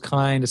 Feels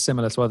kind of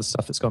similar to other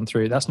stuff that's gone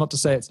through. That's not to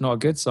say it's not a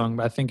good song,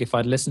 but I think if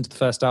I'd listened to the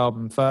first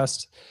album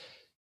first,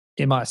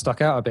 it might have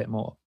stuck out a bit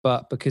more.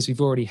 But because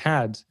we've already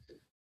had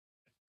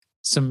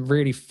some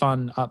really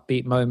fun,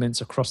 upbeat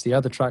moments across the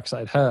other tracks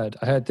I'd heard,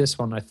 I heard this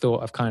one, I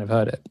thought I've kind of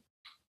heard it.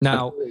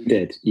 Now,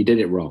 you did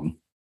it wrong.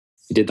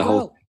 You did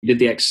you did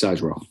the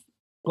exercise wrong.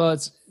 Well,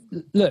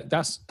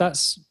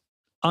 that's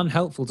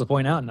unhelpful to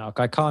point out now.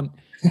 I can't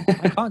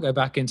go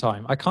back in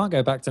time. I can't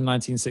go back to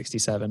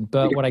 1967.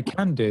 But what I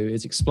can do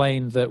is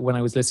explain that when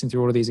I was listening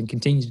through all of these and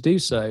continue to do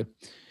so,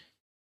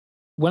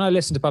 when I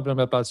listened to Bubble in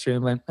My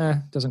Bloodstream, I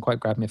went, doesn't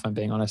quite grab me if I'm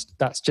being honest.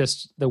 That's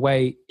just the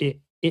way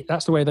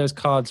that's the way those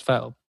cards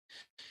fell.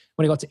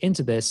 When I got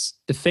Into This,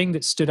 the thing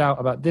that stood out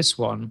about this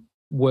one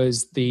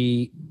was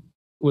the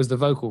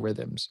vocal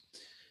rhythms.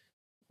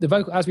 The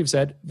vocal, as we've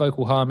said,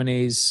 vocal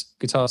harmonies,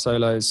 guitar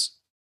solos,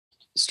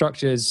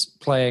 structures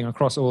playing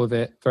across all of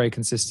it, very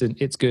consistent.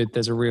 It's good.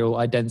 There's a real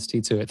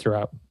identity to it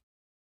throughout.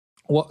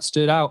 What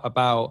stood out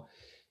about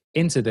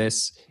Into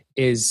This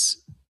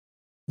is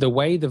the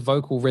way the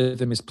vocal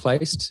rhythm is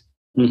placed.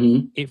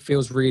 Mm-hmm. It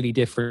feels really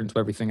different to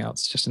everything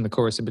else, just in the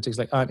chorus in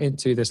particular. Like, I'm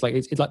into this. Like,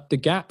 it's like the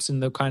gaps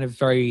and the kind of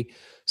very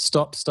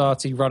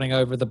stop-starty running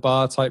over the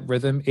bar type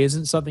rhythm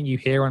isn't something you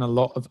hear on a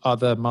lot of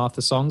other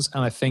Martha songs.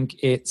 And I think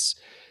it's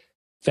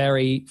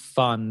very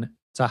fun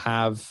to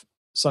have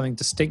something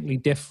distinctly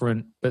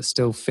different but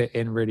still fit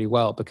in really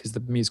well, because the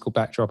musical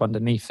backdrop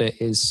underneath it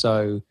is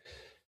so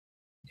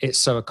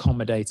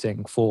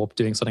accommodating for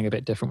doing something a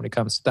bit different when it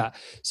comes to that.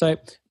 So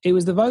it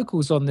was the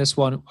vocals on this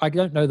one. I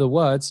don't know the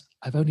words.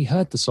 I've only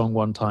heard the song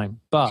one time,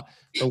 but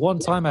the one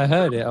time I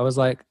heard it, I was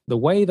like, the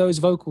way those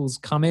vocals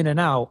come in and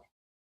out,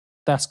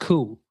 that's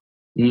cool.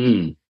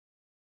 You're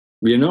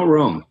not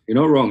wrong.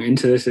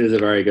 Into This is a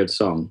very good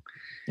song.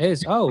 It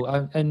is.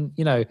 And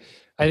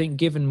I think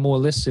given more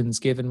listens,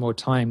 given more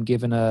time,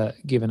 given a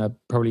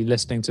probably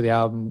listening to the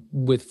album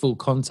with full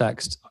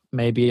context,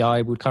 maybe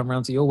I would come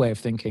around to your way of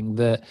thinking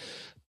that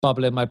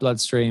Bubble in My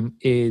Bloodstream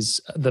is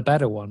the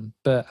better one.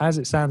 But as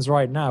it stands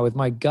right now, with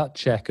my gut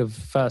check of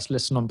first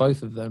listen on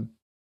both of them,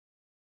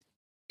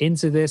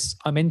 Into this,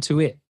 I'm into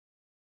it.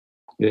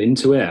 You're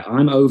into it.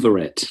 I'm over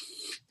it.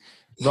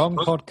 Wrong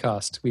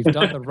podcast. We've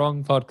done the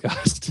wrong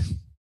podcast.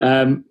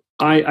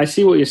 I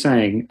see what you're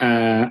saying.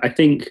 I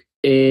think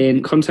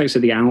in context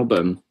of the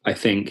album, I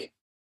think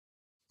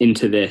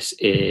Into This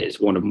is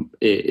one of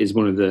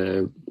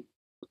the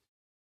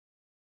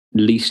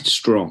least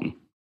strong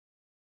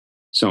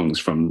songs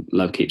from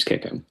Love Keeps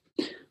Kicking,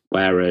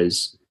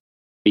 whereas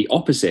the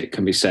opposite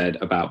can be said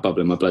about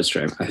Bubble in My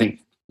Bloodstream. I think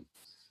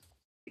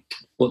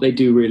what they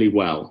do really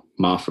well,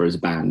 Martha as a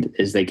band,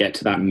 is they get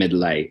to that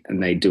middle eight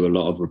and they do a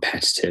lot of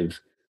repetitive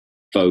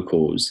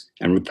vocals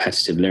and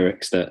repetitive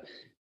lyrics that,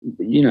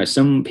 you know,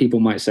 some people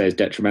might say is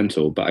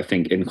detrimental, but I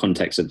think in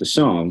context of the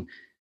song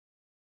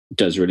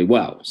does really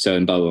well. So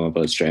in Bubble in My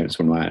Bloodstream, it's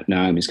when like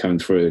Naomi's coming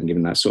through and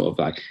giving that sort of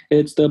like,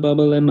 it's the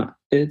bubble in my,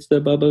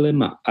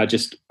 I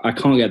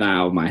can't get that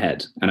out of my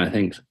head. And I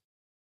think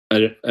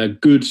a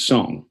good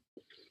song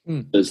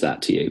does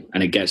that to you,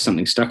 and it gets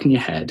something stuck in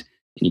your head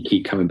and you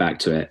keep coming back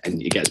to it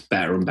and it gets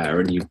better and better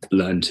and you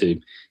learn to,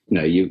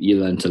 you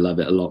learn to love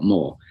it a lot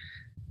more.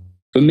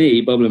 For me,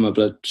 Bubble in My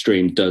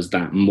Bloodstream does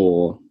that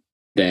more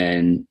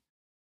than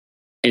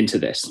Into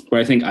This,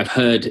 where I think I've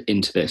heard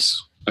Into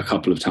This a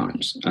couple of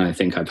times. And I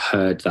think I've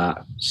heard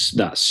that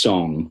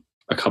song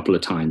a couple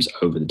of times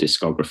over the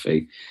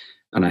discography.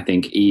 And I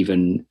think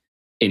even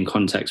in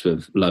context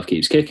with Love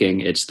Keeps Kicking,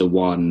 it's the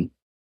one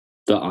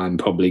that I'm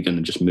probably going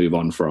to just move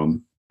on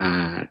from.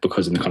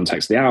 Because in the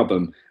context of the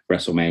album,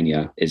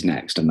 WrestleMania is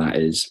next. And that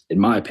is, in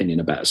my opinion,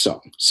 a better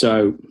song.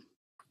 So,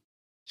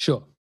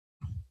 sure.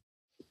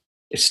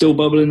 It's still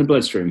Bubble in the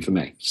Bloodstream for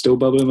me. Still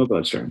Bubble in My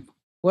Bloodstream.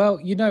 Well,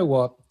 you know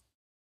what?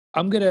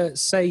 I'm going to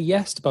say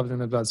yes to Bubble in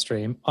My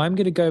Bloodstream. I'm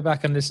going to go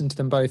back and listen to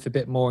them both a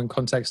bit more in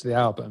context of the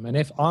album. And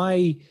if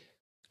I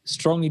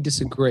strongly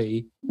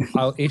disagree,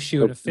 I'll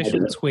issue an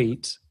official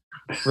tweet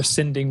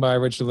rescinding my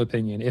original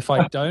opinion. If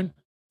I don't,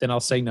 then I'll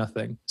say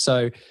nothing.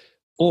 So,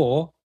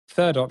 or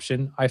third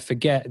option, I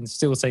forget and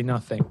still say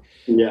nothing.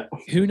 Yeah.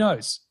 Who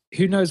knows?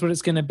 Who knows what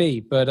it's going to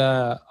be? But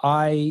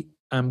I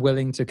am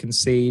willing to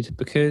concede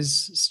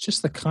because it's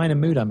just the kind of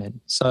mood I'm in.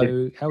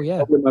 So, hell yeah.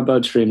 Bubble in My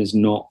Bloodstream is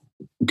not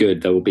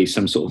good. There will be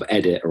some sort of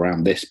edit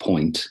around this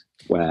point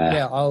where...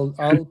 Yeah, I'll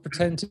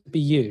pretend to be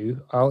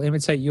you. I'll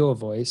imitate your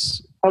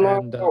voice. Hello.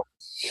 And,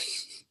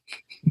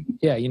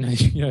 yeah, you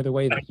know the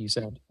way that you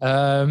sound.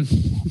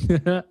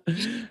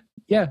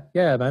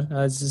 Yeah, man.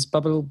 This is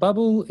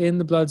bubble in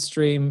the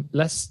bloodstream.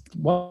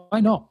 Why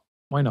not?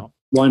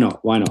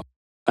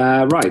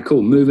 Right,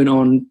 cool. Moving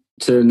on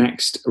to the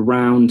next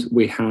round,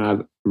 we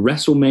have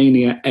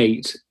WrestleMania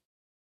 8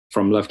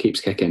 from Love Keeps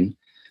Kicking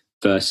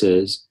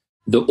versus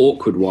The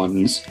Awkward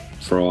Ones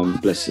from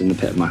Bliss in the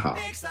Pit of My Heart.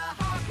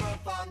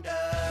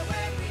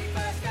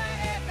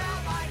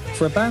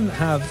 For a band that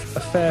have a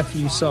fair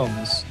few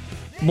songs,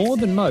 more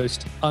than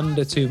most,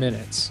 under 2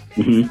 minutes,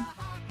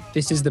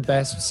 this is the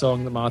best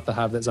song that Martha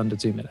have that's under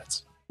 2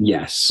 minutes.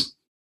 Yes,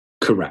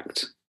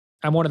 correct.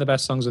 And one of the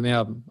best songs on the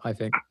album, I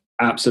think.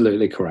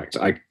 Absolutely correct.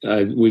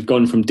 We've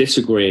gone from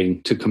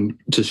disagreeing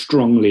to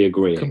strongly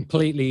agreeing.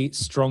 Completely,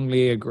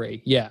 strongly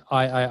agree. Yeah,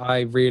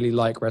 I really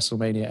like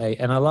WrestleMania 8,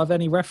 and I love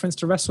any reference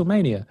to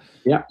WrestleMania.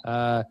 Yeah.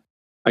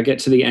 I get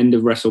to the end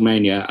of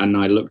WrestleMania and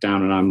I look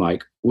down and I'm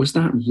like, was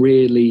that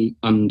really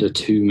under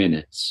 2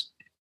 minutes?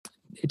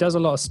 It does a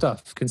lot of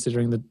stuff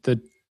considering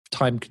the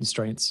time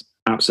constraints.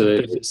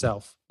 Absolutely.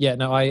 Itself. Yeah,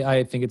 no,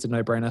 I think it's a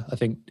no-brainer. I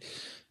think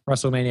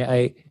WrestleMania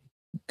 8,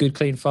 good,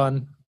 clean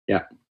fun.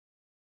 Yeah.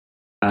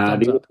 The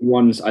other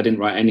ones I didn't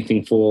write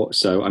anything for,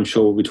 so I'm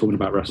sure we'll be talking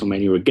about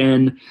WrestleMania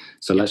again.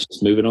 So let's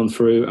just move it on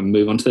through and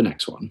move on to the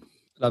next one.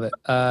 Love it.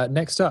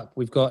 Next up,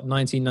 we've got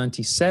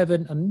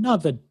 1997,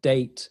 another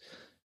date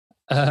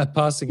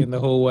passing in the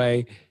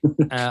hallway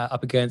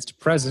up against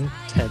Present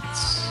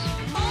Tense.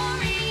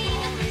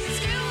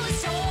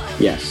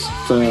 Yes,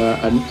 for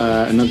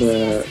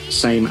another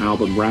same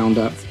album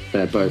roundup.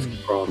 They're both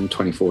from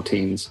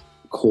 2014's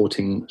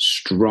Courting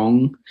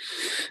Strong.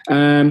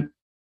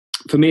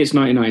 For me, it's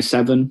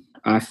 1997.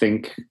 I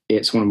think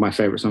it's one of my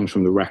favorite songs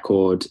from the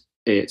record.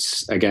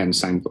 It's, again,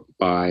 sang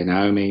by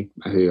Naomi,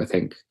 who I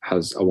think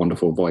has a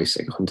wonderful voice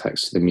in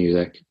context to the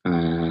music.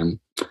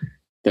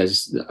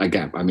 There's,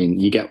 again, I mean,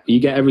 you get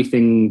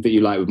everything that you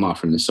like with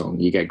Martha in this song.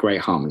 You get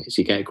great harmonies.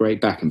 You get great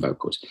backing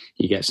vocals.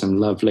 You get some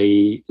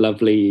lovely,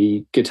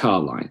 lovely guitar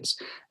lines.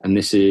 And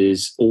this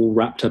is all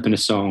wrapped up in a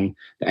song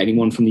that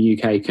anyone from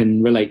the UK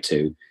can relate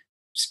to.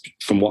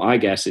 From what I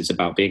guess, it's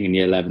about being in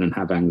year 11 and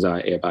have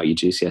anxiety about your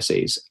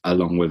GCSEs,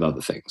 along with other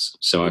things.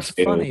 So it's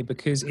funny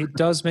because it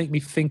does make me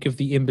think of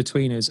the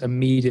In-Betweeners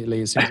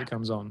immediately as soon as it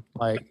comes on.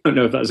 Like, I don't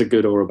know if that's a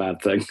good or a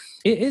bad thing.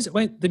 It is.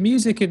 The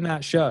music in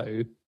that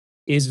show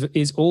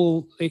is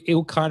all. It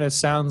all kind of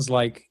sounds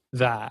like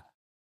that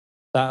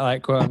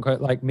like quote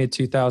unquote like mid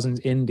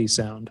 2000s indie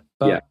sound.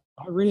 But yeah.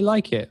 I really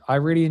like it. I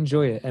really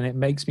enjoy it, and it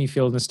makes me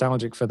feel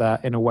nostalgic for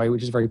that in a way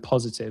which is very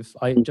positive.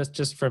 I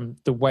just from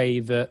the way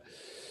that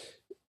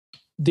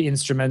the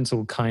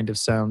instrumental kind of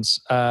sounds.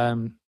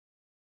 I'm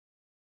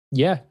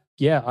yeah.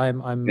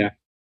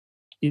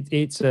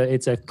 It's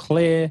a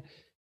clear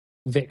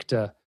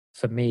victor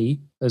for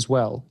me as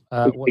well.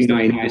 I think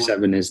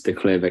 1997 is the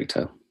clear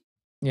victor.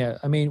 Yeah,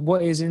 I mean,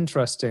 what is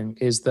interesting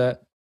is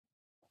that,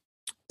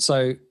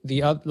 so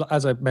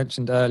as I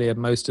mentioned earlier,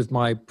 most of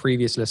my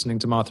previous listening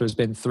to Martha has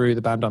been through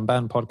the Band on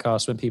Band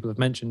podcast when people have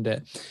mentioned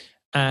it.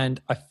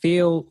 And I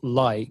feel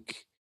like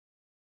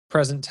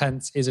Present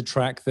Tense is a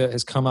track that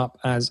has come up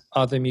as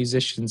other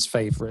musicians'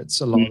 favorites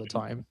a lot of the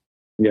time.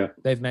 Yeah.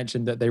 They've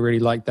mentioned that they really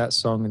like that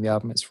song and the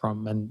album it's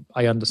from, and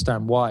I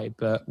understand why.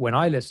 But when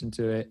I listened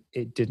to it,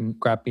 it didn't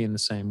grab me in the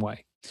same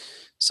way.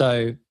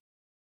 So,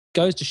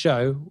 goes to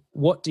show,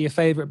 what do your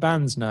favorite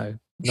bands know?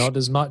 Not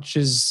as much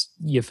as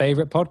your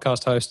favorite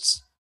podcast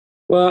hosts.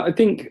 Well, I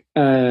think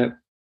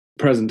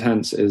Present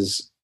Tense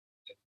is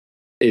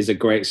a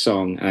great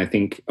song. And I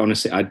think,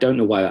 honestly, I don't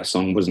know why that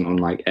song wasn't on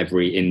like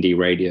every indie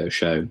radio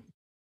show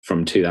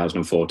from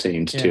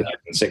 2014 to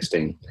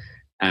 2016.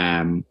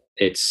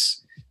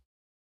 It's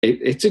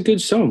a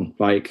good song.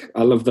 Like,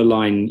 I love the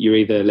line, you're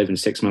either living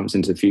 6 months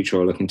into the future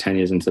or looking 10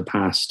 years into the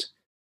past.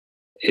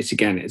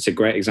 It's a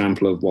great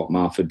example of what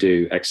Martha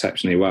do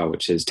exceptionally well,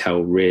 which is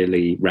tell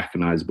really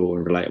recognizable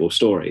and relatable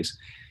stories.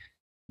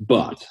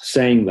 But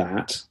saying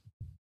that,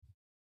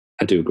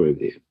 I do agree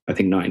with you. I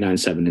think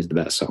 99.7 is the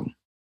best song.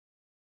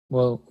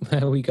 Well,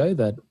 there we go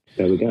then.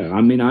 There we go. I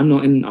mean, I'm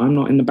not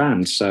in the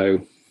band, so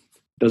it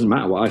doesn't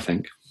matter what I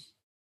think.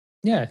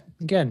 Yeah,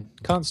 again,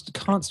 can't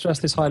stress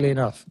this highly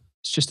enough.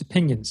 It's just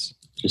opinions.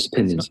 Just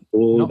opinions.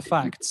 Not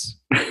facts.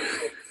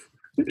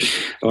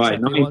 All right,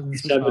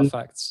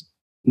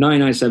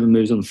 997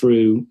 moves on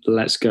through.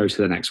 Let's go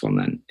to the next one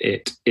then.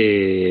 It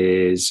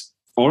is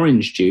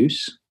Orange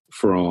Juice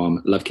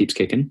from Love Keeps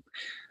Kicking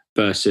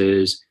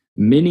versus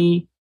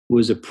Minnie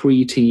Was a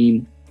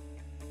Preteen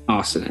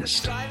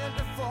Arsonist.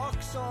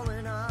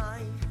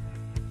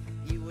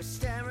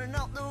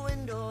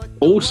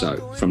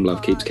 Also from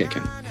Love Keeps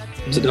Kicking.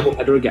 It's a double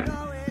header again.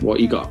 What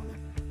you got?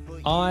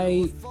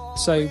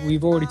 So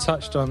we've already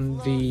touched on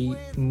the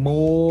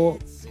more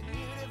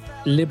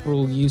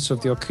liberal use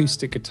of the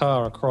acoustic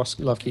guitar across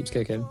Love Keeps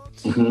Kicking.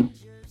 Mm-hmm.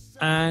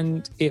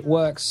 And it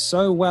works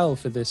so well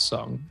for this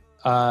song.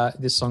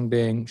 This song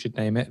being, should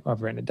name it,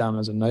 I've written it down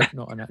as a note,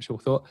 not an actual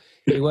thought.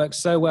 It works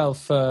so well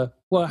for,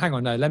 well, hang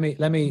on, no, let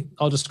me,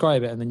 I'll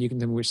describe it and then you can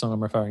tell me which song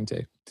I'm referring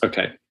to.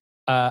 Okay.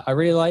 I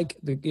really like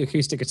the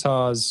acoustic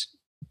guitar's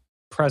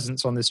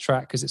presence on this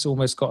track because it's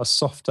almost got a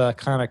softer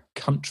kind of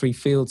country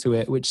feel to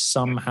it, which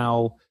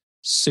somehow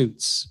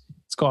suits.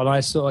 It's got a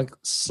nice sort of like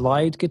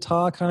slide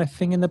guitar kind of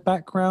thing in the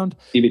background.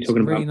 You'll be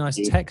talking really about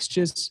nice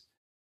textures.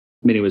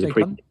 Minnie Was a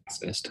Preteen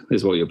Arsonist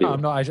is what you'll be.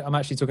 No, I'm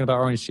actually talking about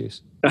Orange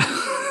Juice. Okay.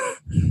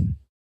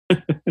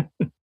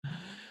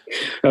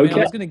 I mean, I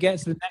was going to get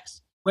to the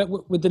next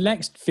with the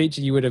next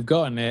feature. You would have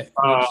gotten it,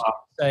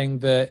 saying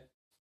that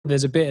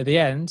there's a bit at the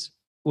end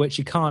which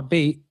you can't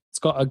beat. It's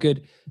got a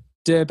good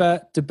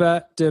like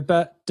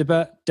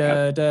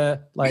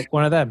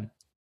one of them.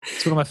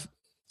 It's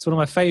one of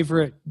my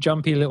favorite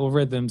jumpy little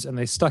rhythms, and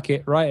they stuck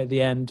it right at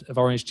the end of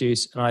Orange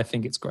Juice, and I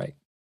think it's great.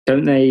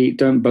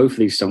 Don't both of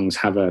these songs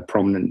have a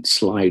prominent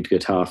slide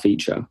guitar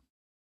feature?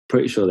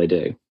 Pretty sure they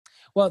do.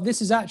 Well,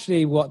 this is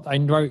actually what I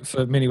wrote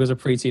for Minnie Was a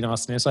Preteen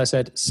Arsonist. I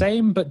said,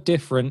 same but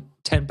different,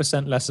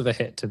 10% less of a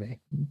hit to me.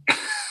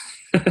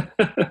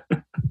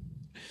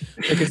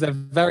 Because they're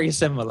very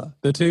similar.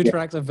 The two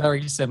tracks are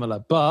very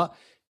similar, but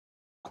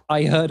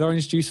I heard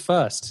Orange Juice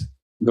first.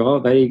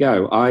 Well, there you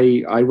go.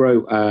 I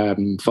wrote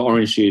for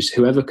Orange Juice,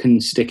 whoever can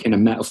stick in a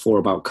metaphor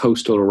about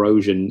coastal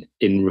erosion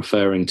in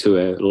referring to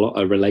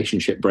a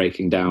relationship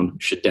breaking down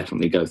should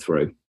definitely go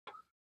through.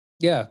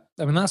 Yeah,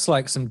 I mean, that's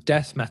like some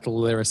death metal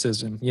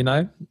lyricism, you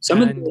know?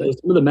 Some of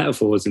the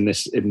metaphors in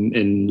this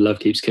in Love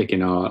Keeps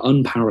Kicking are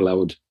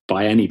unparalleled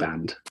by any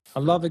band. I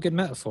love a good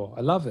metaphor.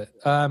 I love it.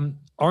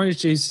 Orange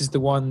Juice is the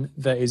one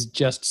that is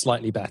just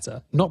slightly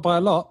better. Not by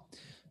a lot,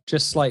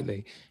 just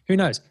slightly. Who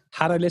knows?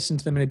 Had I listened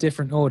to them in a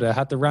different order,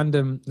 had the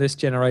random list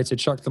generator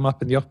chucked them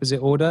up in the opposite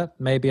order,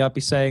 maybe I'd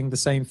be saying the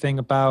same thing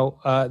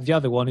about the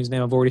other one whose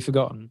name I've already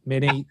forgotten.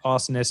 Minnie,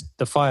 Arsonist,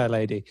 the Fire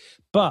Lady.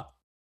 But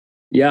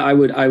yeah, I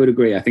would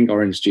agree. I think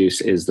Orange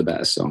Juice is the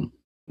better song.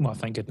 Well,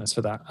 thank goodness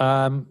for that.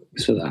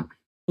 Thanks for that.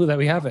 Well, there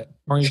we have it.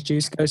 Orange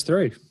Juice goes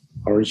through.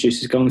 Orange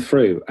Juice has gone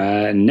through.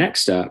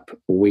 Next up,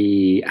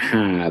 we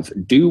have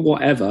Do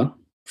Whatever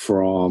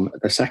from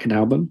the second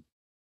album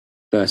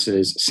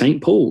versus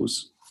St.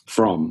 Paul's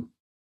from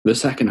the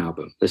second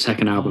album. The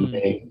second album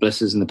being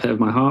Blisters in the Pit of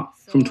My Heart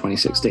from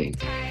 2016.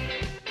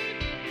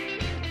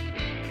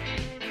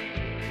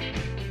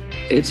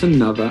 It's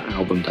another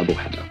album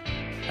doubleheader.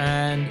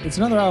 And it's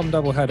another album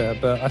doubleheader,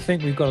 but I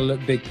think we've got to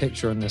look big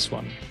picture on this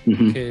one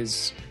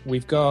because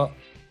we've got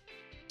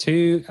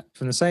two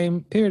from the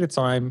same period of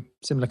time,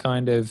 similar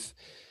kind of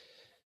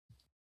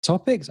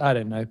topics. I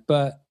don't know,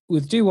 but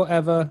with Do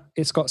Whatever,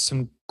 it's got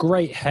some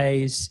great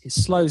haze. It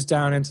slows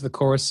down into the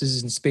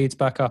choruses and speeds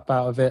back up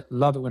out of it.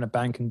 Love it when a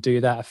band can do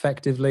that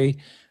effectively.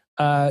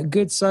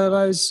 Good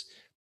solos.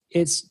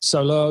 It's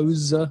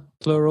solos,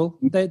 plural.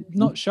 They're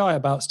not shy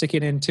about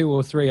sticking in 2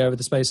 or 3 over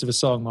the space of a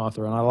song,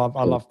 Martha, and I love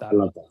that. I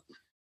love that.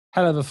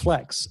 hell of a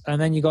flex. And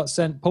then you got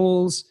St.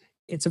 Paul's.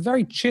 It's a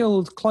very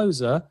chilled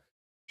closer,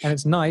 and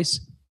it's nice,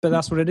 but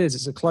that's what it is.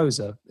 It's a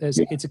closer.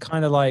 It's a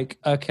kind of like,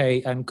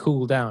 okay, and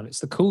cool down. It's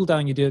the cool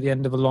down you do at the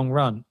end of a long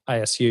run, I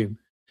assume.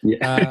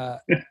 Yeah.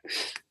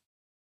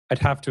 I'd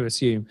have to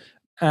assume.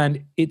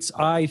 And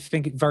I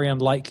think, very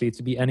unlikely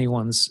to be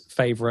anyone's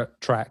favorite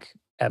track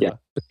ever,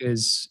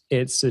 because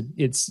it's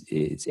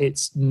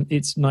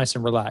nice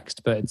and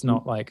relaxed, but it's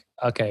not like,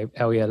 okay,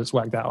 hell yeah, let's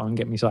whack that on and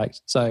get me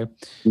psyched. So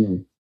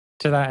to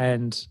that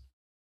end,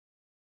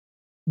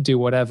 do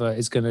whatever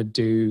is going to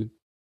do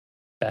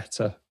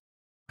better,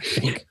 I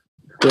think.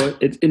 Well,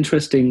 it's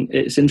interesting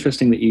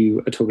that you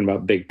are talking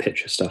about big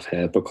picture stuff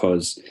here,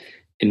 because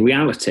in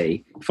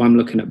reality, if I'm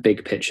looking at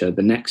big picture,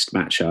 the next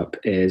matchup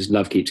is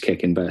Love Keeps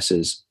Kicking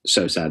versus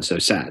So Sad, So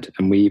Sad.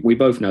 And we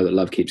both know that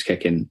Love Keeps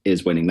Kicking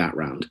is winning that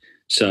round.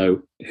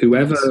 So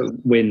whoever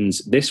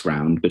wins this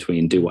round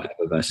between Do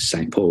Whatever versus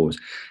St. Paul's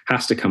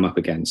has to come up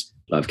against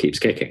Love Keeps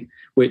Kicking,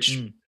 which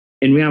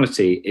in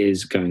reality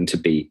is going to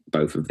beat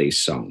both of these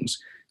songs.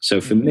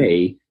 So for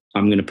me,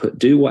 I'm going to put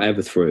Do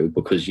Whatever through,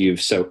 because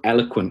you've so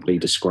eloquently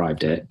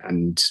described it,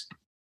 and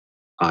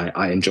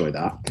I enjoy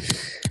that.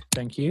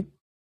 Thank you.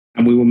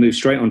 And we will move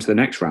straight on to the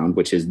next round,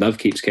 which is Love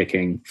Keeps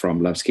Kicking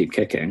from Loves Keep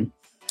Kicking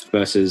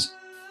versus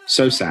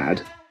So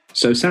Sad,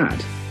 So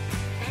Sad.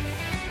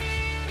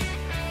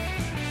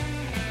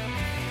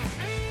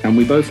 And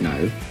we both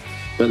know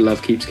that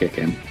Love Keeps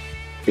Kicking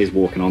is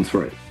walking on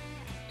through.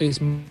 It's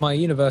my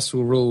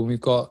universal rule.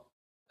 We've got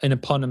an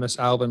eponymous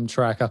album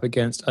track up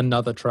against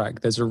another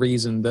track. There's a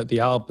reason that the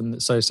album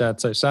that So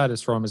Sad, So Sad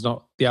is from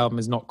the album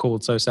is not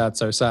called So Sad,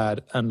 So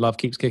Sad, and Love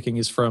Keeps Kicking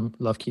is from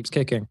Love Keeps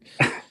Kicking.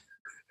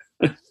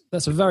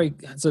 That's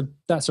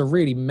a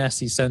really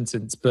messy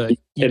sentence, but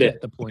you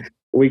get the point.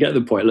 We get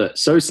the point. Look,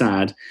 So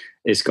Sad,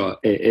 it's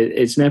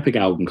an epic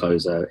album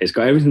closer. It's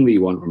got everything that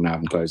you want from an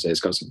album closer. It's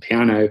got some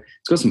piano,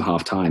 it's got some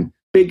halftime,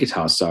 big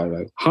guitar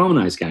solo,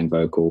 harmonized gang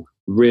vocal,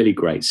 really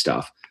great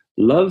stuff.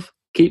 Love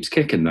Keeps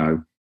Kicking,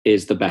 though,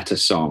 is the better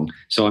song.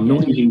 So I'm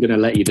not even going to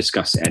let you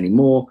discuss it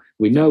anymore.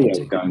 We know where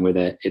we're going with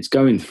it. It's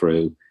going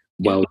through.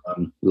 Well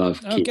done, Love.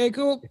 Okay,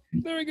 cool.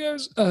 There it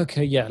goes.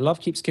 Okay, yeah,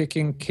 Love Keeps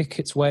Kicking, kick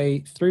its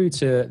way through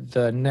to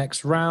the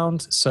next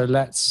round. So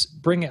let's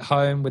bring it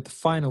home with the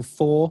final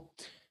four.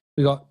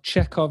 We got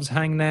Chekhov's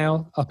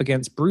Hangnail up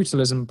against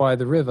Brutalism by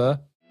the River,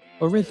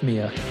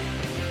 Eurythmia.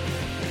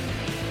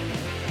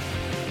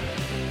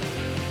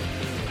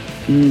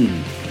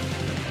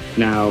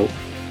 Now,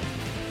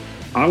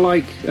 I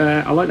like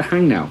the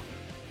Hangnail.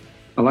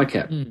 I like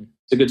it.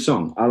 It's a good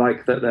song. I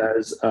like that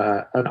there's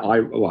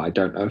I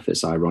don't know if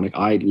it's ironic.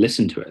 I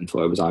listened to it and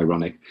thought it was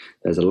ironic.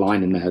 There's a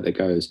line in there that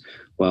goes,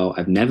 well,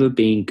 I've never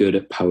been good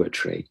at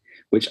poetry,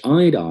 which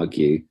I'd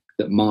argue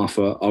that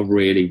Martha are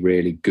really,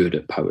 really good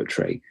at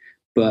poetry,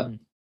 but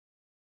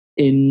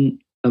in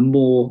a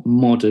more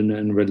modern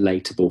and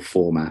relatable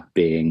format,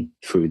 being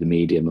through the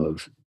medium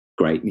of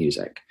great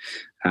music.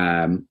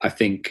 I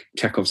think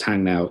Chekhov's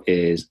Hangnail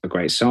is a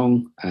great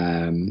song.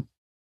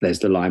 There's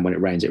the line, when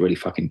it rains, it really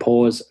fucking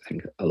pours. I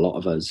think a lot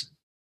of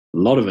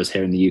us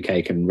here in the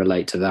UK can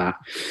relate to that.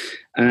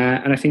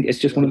 And I think it's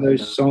just one of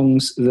those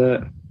songs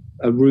that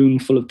a room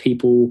full of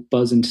people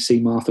buzzing to see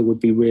Martha would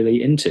be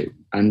really into.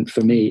 And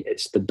for me,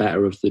 it's the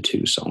better of the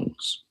two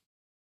songs.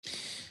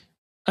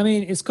 I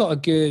mean, it's got a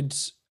good,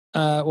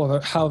 how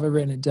have I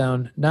written it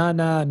down? Na,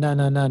 na, na,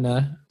 na, na,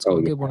 na. It's got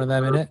a good one of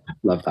them in it.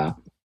 Love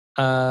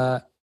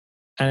that.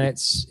 And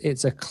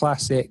it's a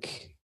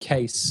classic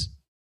case.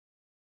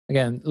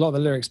 Again, a lot of the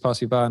lyrics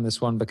pass you by on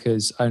this one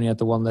because I only had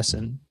the one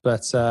listen, but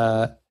it's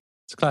a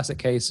classic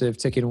case of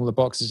ticking all the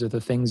boxes of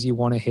the things you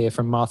want to hear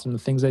from Martha and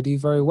the things they do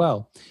very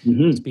well.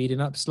 Speeding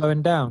up,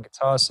 slowing down,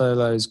 guitar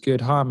solos, good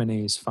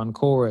harmonies, fun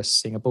chorus,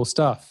 singable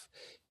stuff,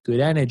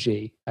 good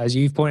energy. As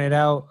you've pointed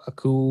out, a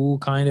cool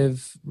kind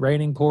of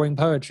raining, pouring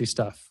poetry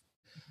stuff.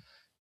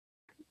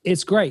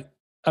 It's great.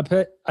 I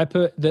put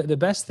the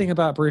best thing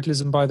about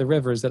Brutalism by the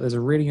River is that there's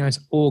a really nice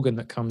organ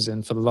that comes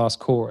in for the last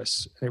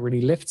chorus. It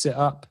really lifts it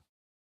up,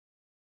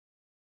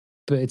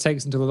 but it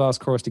takes until the last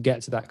chorus to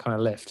get to that kind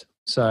of lift.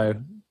 So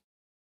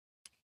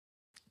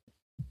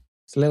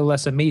it's a little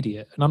less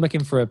immediate, and I'm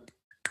looking for a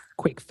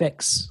quick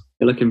fix.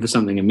 You're looking for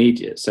something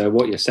immediate. So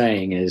what you're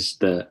saying is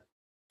that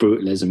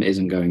Brutalism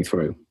isn't going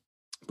through.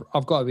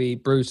 I've got to be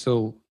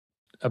brutal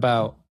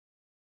about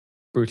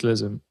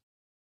Brutalism.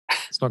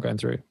 It's not going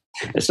through.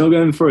 It's not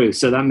going through.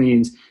 So that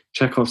means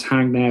Chekhov's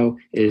Hangnail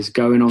is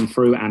going on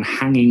through and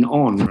hanging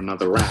on for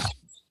another round.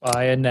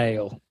 By a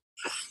nail.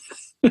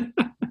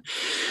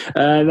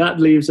 That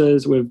leaves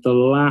us with the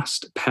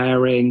last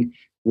pairing.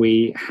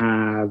 We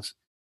have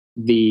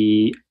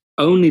the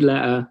only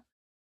letter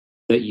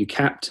that you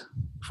kept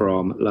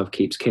from Love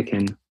Keeps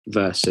Kicking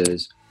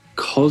versus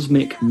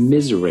Cosmic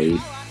Misery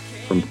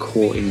from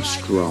Courting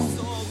Strong.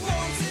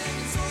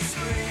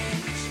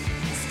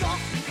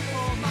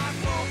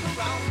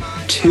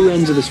 Two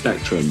ends of the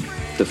spectrum.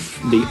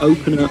 The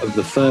opener of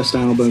the first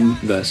album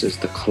versus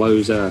the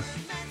closer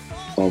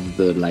of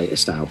the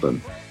latest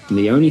album. And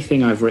the only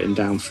thing I've written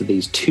down for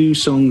these two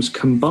songs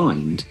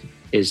combined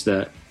is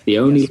that the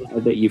only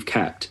letter that you've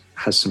kept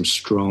has some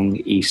strong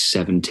East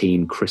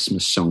 17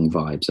 Christmas song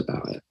vibes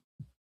about it.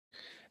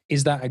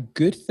 Is that a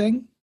good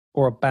thing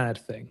or a bad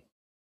thing?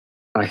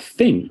 I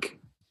think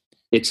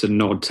it's a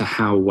nod to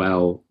how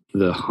well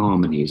the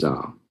harmonies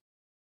are.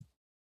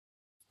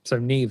 So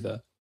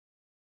neither.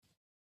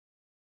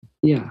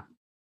 Yeah.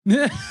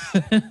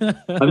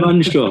 I'm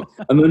unsure.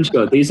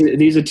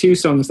 These are two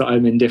songs that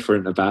I'm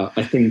indifferent about.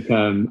 I think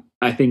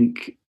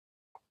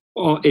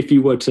if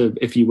you were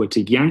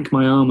to yank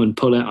my arm and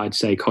pull it, I'd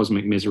say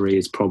Cosmic Misery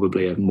is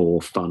probably a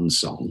more fun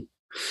song.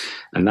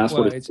 And that's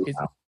what it's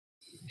about.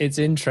 It's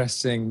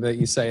interesting that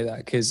you say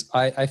that, because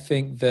I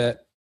think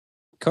that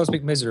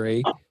Cosmic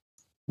Misery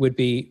would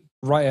be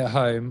right at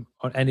home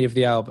on any of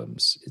the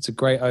albums. It's a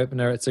great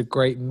opener. It's a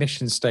great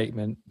mission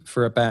statement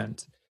for a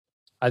band.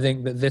 I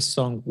think that this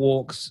song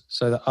walks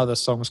so that other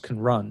songs can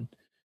run.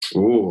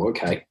 Oh,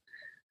 okay.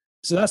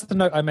 So that's the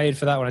note I made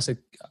for that one.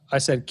 I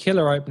said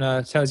killer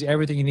opener, tells you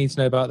everything you need to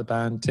know about the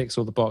band, ticks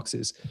all the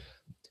boxes.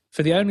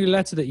 For the only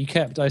letter that you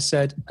kept, I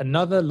said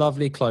another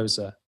lovely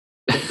closer.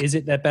 Is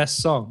it their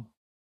best song?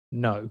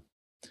 No.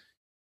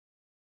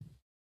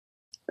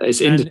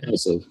 It's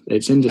indecisive.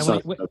 It's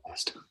indecisive at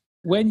best.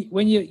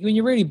 When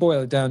you really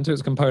boil it down to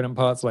its component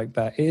parts like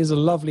that, it is a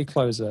lovely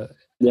closer.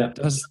 Yeah. It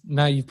does,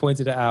 now you've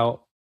pointed it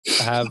out,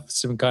 have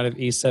some kind of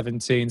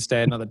E17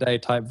 stay another day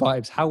type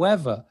vibes.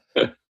 However,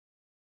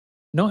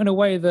 not in a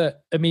way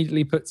that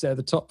immediately puts it at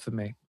the top for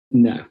me.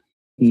 No.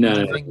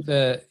 I think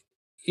that,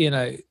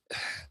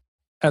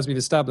 as we've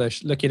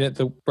established, looking at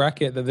the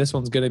bracket that this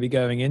one's going to be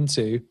going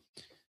into,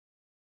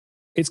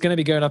 it's going to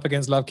be going up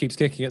against Love Keeps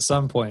Kicking at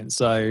some point.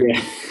 So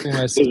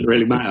almost it doesn't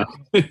really matter.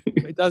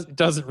 It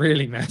doesn't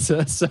really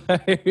matter. So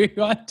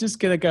I'm just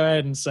going to go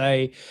ahead and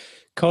say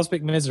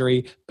Cosmic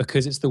Misery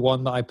because it's the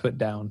one that I put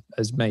down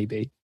as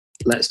maybe.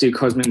 Let's do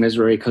Cosmic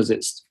Misery because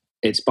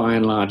it's by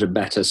and large a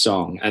better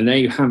song. And there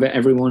you have it,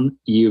 everyone.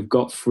 You've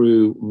got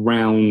through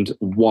round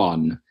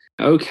one.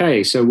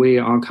 Okay, so we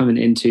are coming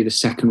into the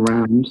second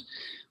round.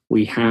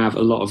 We have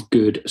a lot of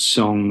good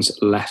songs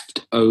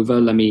left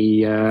over. Let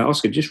me,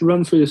 Oscar, just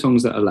run through the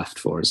songs that are left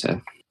for us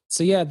here.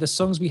 So yeah, the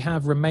songs we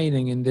have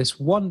remaining in this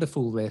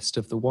wonderful list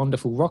of the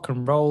wonderful rock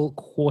and roll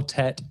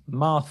quartet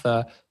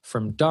Martha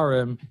from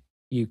Durham,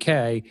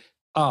 UK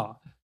are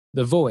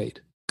The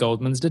Void,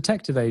 Goldman's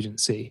Detective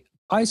Agency,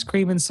 Ice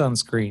Cream and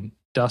Sunscreen,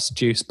 Dust,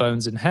 Juice,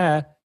 Bones and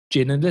Hair,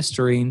 Gin and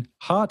Listerine,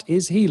 Heart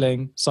is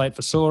Healing, Sight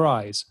for Sore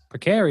Eyes,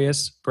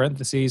 Precarious,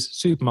 parentheses,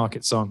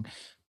 Supermarket Song,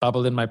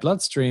 Bubble in My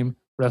Bloodstream,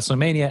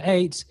 WrestleMania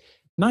 8,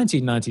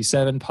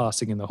 1997,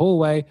 Passing in the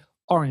Hallway,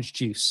 Orange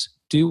Juice,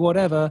 Do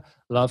Whatever,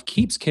 Love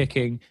Keeps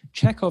Kicking,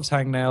 Chekhov's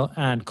Hangnail,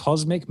 and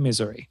Cosmic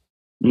Misery.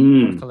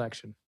 What a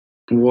collection.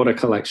 What a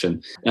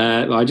collection.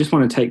 I just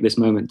want to take this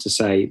moment to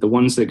say the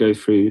ones that go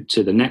through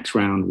to the next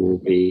round will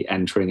be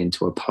entering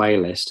into a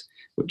playlist,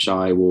 which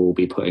I will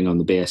be putting on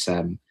the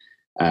BSM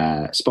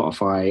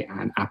Spotify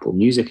and Apple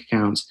Music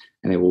accounts,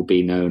 and it will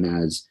be known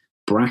as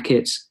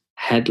Brackets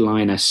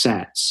Headliner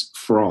Sets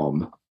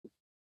from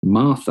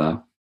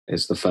Martha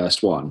is the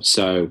first one.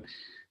 So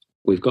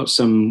we've got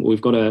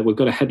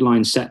a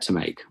headline set to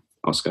make,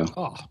 Oscar.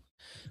 Oh,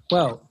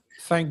 well,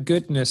 thank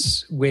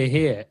goodness we're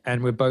here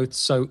and we're both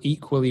so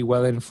equally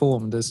well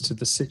informed as to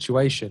the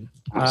situation.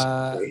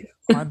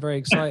 I'm very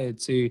excited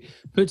to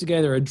put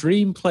together a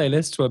dream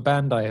playlist to a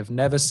band I have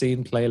never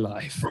seen play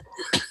live.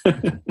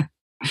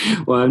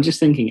 Well, I'm just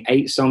thinking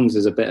 8 songs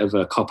is a bit of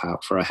a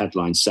cop-out for a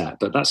headline set,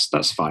 but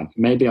that's fine.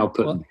 Maybe I'll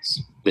put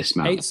this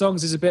man. 8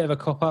 songs is a bit of a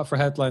cop-out for a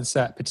headline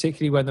set,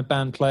 particularly when the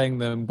band playing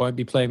them won't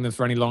be playing them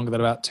for any longer than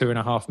about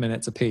 2.5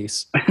 minutes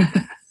apiece.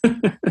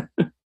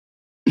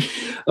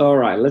 All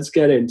right, let's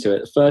get into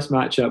it. First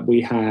matchup,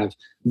 we have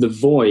The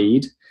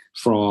Void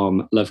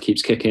from Love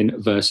Keeps Kicking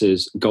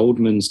versus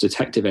Goldman's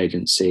Detective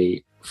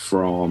Agency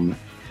from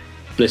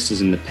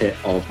Blisters in the Pit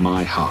of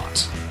My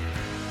Heart.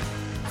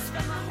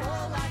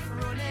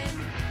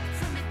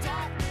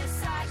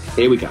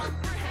 Here we go.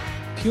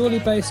 Purely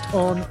based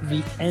on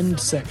the end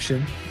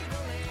section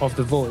of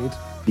The Void,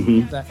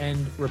 that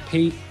end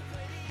repeat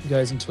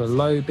goes into a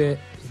low bit,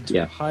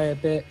 into a higher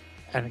bit,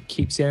 and it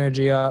keeps the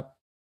energy up.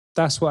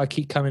 That's what I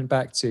keep coming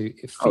back to.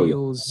 It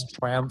feels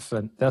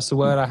triumphant. That's the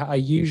word I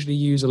usually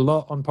use a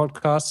lot on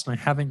podcasts, and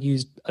I haven't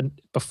used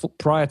before,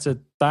 prior to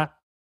that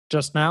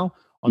just now.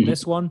 On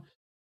this one,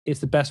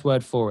 it's the best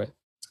word for it.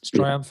 It's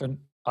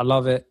triumphant. I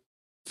love it.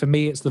 For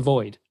me, it's The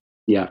Void.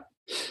 Yeah.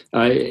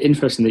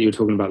 Interesting that you're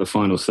talking about the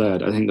final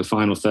third. I think the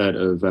final third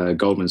of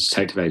Goldman's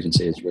Detective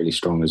Agency is really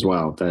strong as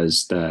well.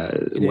 There's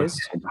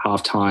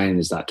half time,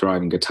 there's that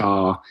driving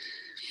guitar.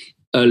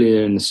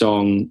 Earlier in the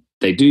song,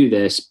 they do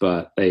this,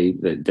 but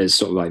there's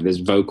sort of like there's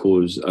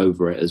vocals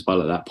over it as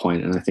well at that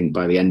point. And I think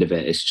by the end of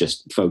it, it's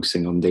just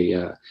focusing on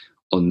the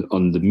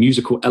on the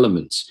musical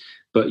elements.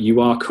 But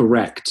you are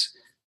correct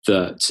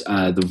that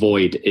The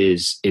Void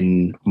is,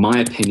 in my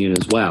opinion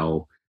as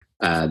well,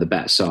 the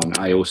better song.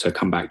 I also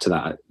come back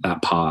to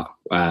that part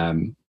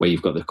where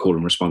you've got the call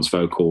and response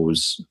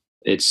vocals.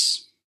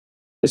 It's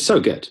so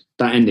good.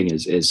 That ending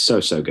is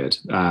so good.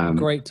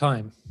 Great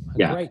time.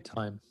 A great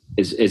time.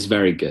 Is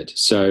very good.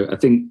 So I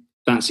think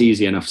that's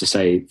easy enough to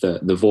say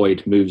that the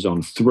void moves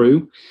on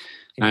through.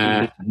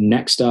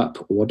 Next up,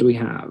 what do we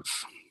have?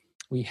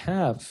 We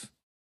have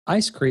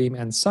Ice Cream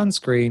and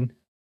Sunscreen,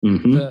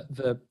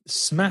 the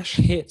smash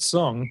hit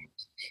song,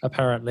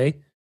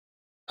 apparently,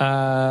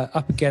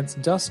 up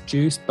against Dust,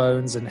 Juice,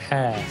 Bones, and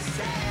Hair.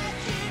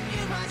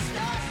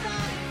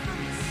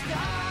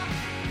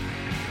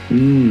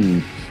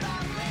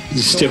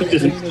 Still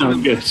doesn't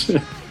sound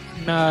good.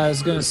 No, I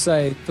was going to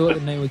say, thought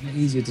the name would be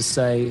easier to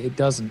say. It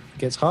doesn't. It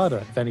gets harder,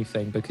 if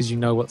anything, because you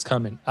know what's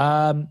coming.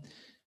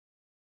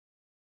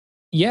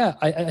 Yeah,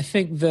 I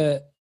think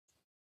that,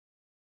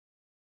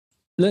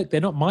 look,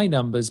 they're not my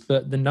numbers,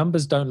 but the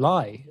numbers don't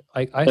lie.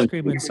 Ice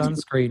Cream and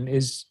Sunscreen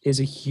is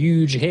a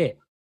huge hit.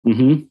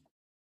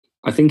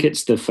 I think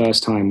it's the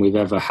first time we've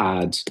ever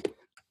had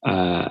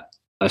a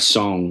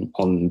song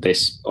on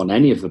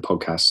any of the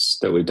podcasts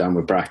that we've done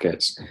with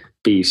brackets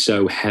be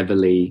so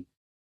heavily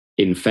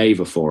in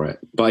favor for it.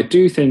 But I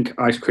do think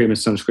Ice Cream and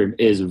Sunscreen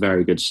is a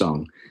very good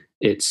song.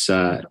 It's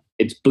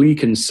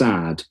bleak and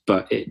sad,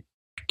 but it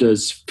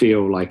does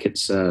feel like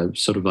it's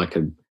sort of like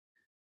an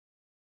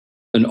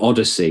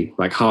odyssey,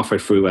 like halfway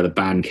through where the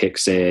band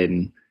kicks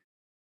in.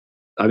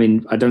 I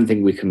mean, I don't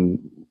think we can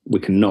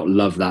not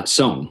love that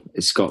song.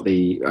 It's got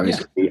the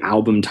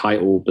album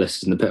title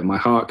 "Blisters in the Pit of My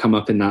Heart" come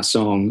up in that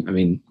song. I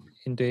mean,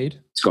 indeed,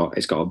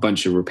 it's got a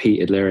bunch of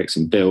repeated lyrics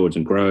and builds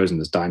and grows, and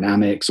there's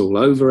dynamics all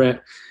over it.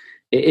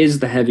 It is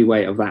the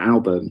heavyweight of that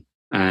album,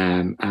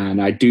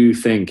 and I do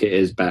think it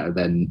is better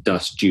than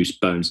Dust, Juice,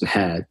 Bones, and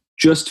Hair,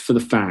 just for the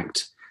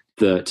fact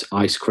that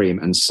Ice Cream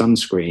and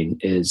Sunscreen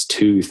is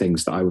two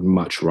things that I would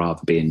much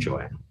rather be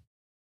enjoying.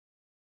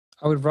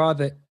 I would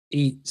rather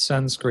eat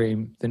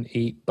sunscreen than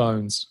eat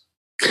bones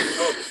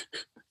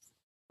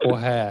or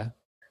hair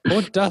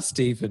or dust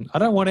even. I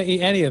don't want to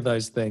eat any of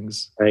those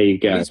things. There you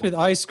go. At least with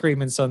ice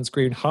cream and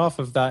sunscreen, half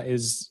of that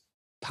is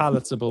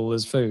palatable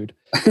as food.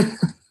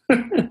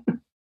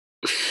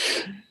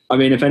 I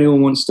mean, if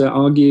anyone wants to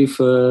argue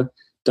for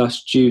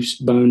Dust, Juice,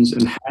 Bones,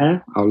 and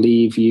Hair, I'll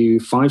leave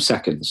you 5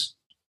 seconds.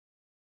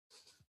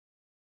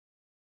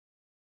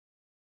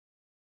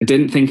 I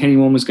didn't think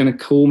anyone was going to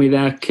call me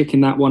there kicking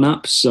that one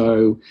up,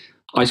 so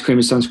Ice Cream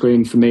and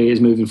Sunscreen for me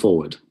is moving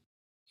forward.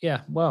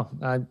 Yeah, well,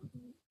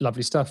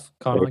 lovely stuff.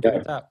 Can't argue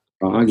with that.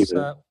 Can't argue with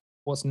that.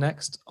 What's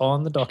next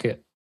on the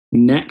docket?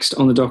 Next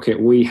on the docket,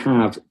 we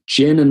have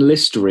Gin and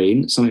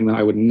Listerine, something that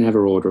I would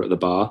never order at the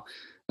bar,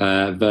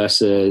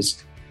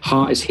 versus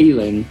Heart is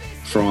Healing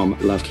from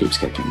Love Keeps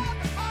Kicking.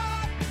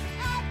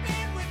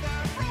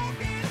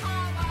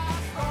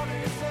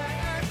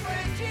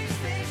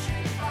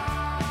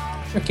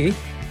 Tricky.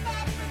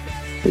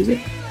 Is it?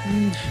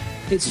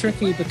 It's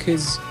tricky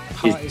because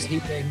Heart is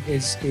Healing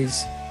is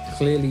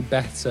clearly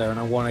better, and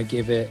I want to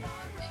give it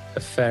a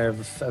fair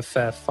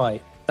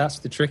fight. That's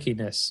the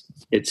trickiness.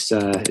 It's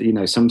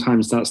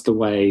sometimes that's the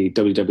way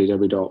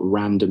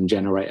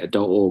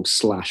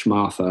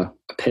www.randomgenerator.org/Martha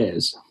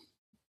appears.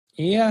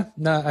 Yeah,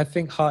 no, I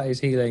think Heart is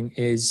Healing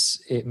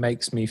it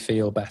makes me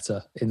feel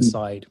better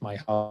inside my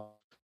heart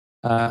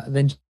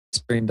than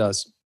Screen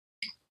does.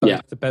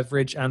 Both the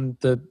beverage and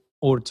the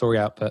auditory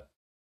output.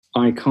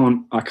 I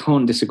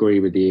can't disagree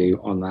with you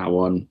on that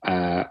one.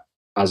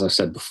 As I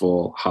said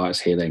before, Heart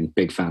is Healing,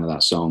 big fan of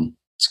that song.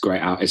 It's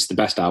great. It's the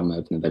best album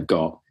opener they've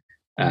got.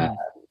 I'm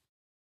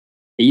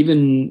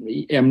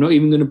not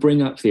even going to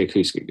bring up the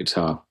acoustic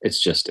guitar. It's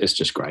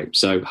just great.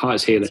 So Heart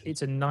is Healing.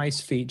 It's a nice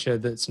feature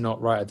that's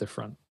not right at the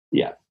front.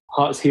 Yeah,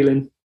 Heart is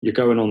Healing. You're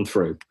going on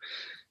through.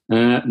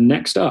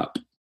 Next up,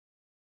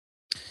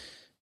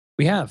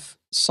 we have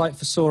Sight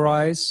for Sore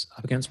Eyes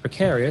up against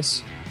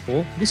Precarious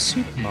or The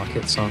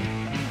Supermarket Song.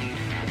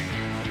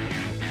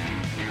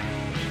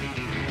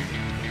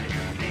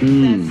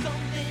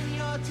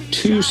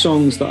 Two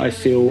songs that I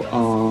feel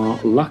are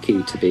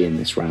lucky to be in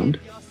this round.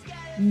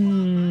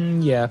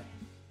 Yeah.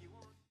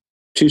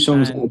 Two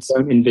songs that I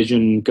don't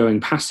envision going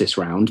past this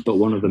round, but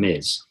one of them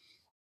is.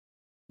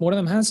 One of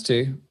them has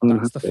to.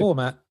 That's the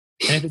format.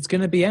 And if it's going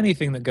to be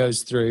anything that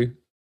goes through,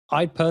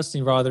 I'd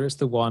personally rather it's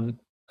the one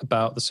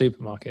about the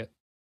supermarket.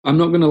 I'm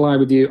not going to lie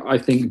with you. I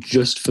think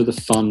just for the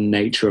fun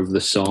nature of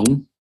the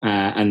song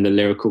and the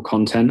lyrical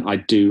content, I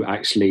do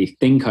actually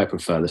think I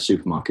prefer the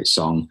supermarket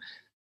song.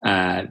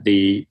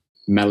 The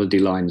melody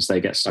lines, they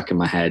get stuck in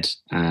my head,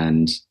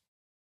 and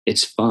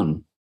it's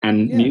fun.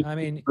 And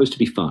it's supposed to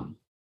be fun.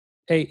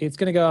 Hey, it's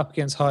going to go up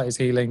against Heart is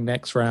Healing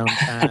next round,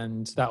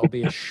 and that will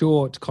be a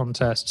short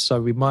contest,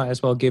 so we might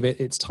as well give it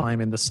its time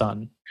in the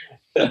sun.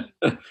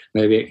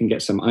 Maybe it can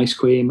get some ice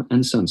cream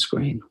and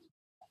sunscreen.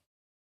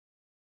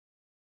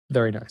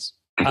 Very nice.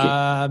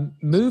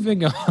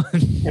 Moving on.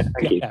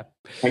 Thank you.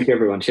 Thank you,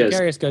 everyone. Cheers.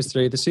 Precarious goes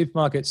through. The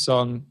supermarket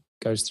song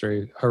goes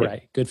through. Hooray.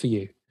 Yeah. Good for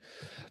you.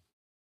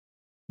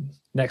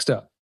 Next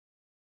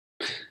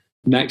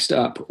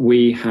up,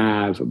 we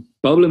have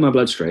Bubble in My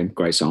Bloodstream,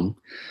 great song,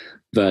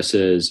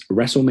 versus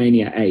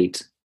WrestleMania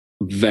 8,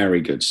 very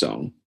good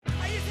song.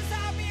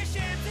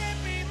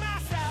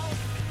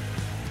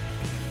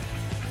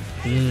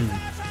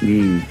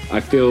 I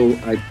feel,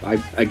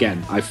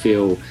 I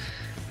feel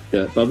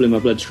that Bubble in My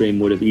Bloodstream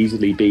would have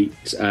easily beat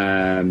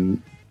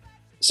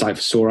Sight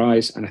for Sore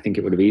Eyes, and I think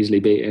it would have easily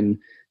beaten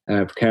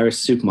Precarious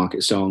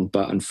Supermarket Song,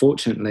 but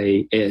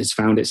unfortunately it has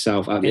found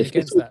itself up.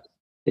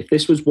 If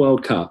this was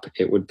World Cup,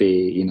 it would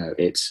be, you know,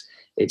 it's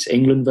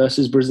England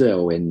versus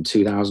Brazil in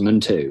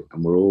 2002,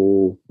 and we're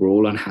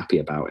all unhappy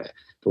about it.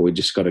 But we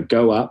just got to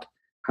go up,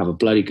 have a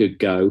bloody good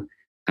go,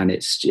 and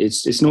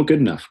it's not good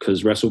enough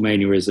because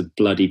WrestleMania is a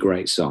bloody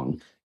great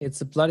song. It's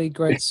a bloody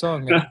great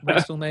song. And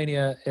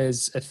WrestleMania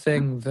is a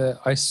thing that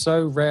I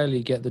so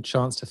rarely get the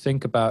chance to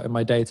think about in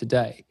my day to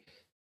day.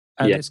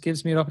 And this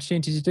gives me an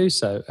opportunity to do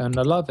so. And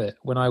I love it.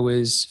 When I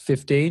was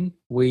 15,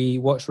 we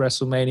watched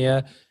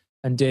WrestleMania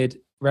and did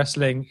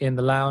wrestling in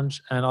the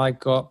lounge, and I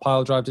got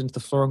pile drived into the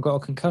floor and got a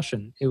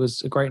concussion. It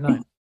was a great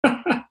night.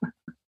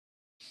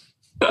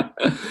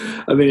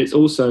 I mean, it's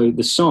also,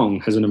 the song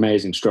has an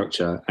amazing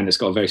structure, and it's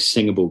got a very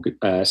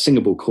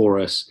singable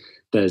chorus.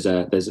 There's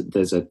a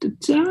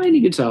tiny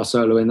guitar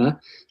solo in there,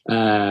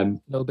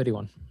 little bitty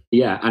one.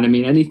 Yeah, and I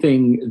mean,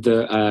 anything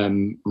that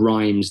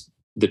rhymes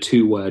the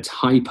two words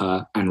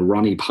hyper and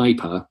Ronnie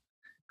Piper.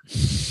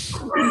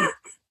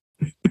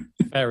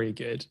 Very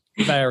good.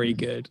 Very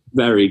good.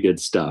 Very good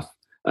stuff.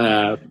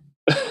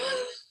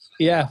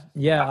 Yeah,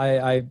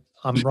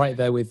 I'm right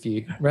there with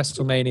you.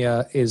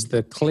 WrestleMania is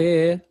the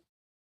clear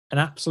and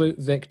absolute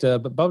victor,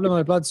 but Bubble in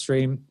My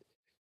Bloodstream,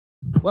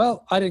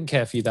 well, I didn't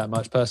care for you that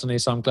much personally,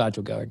 so I'm glad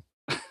you're going.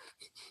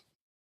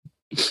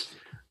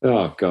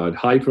 Oh, God.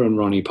 Hyper and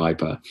Ronnie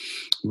Piper.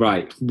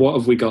 Right. What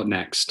have we got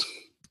next?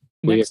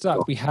 Next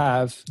up, we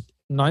have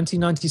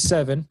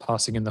 1997,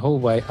 Passing in the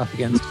Hallway, up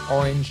against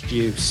Orange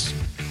Juice.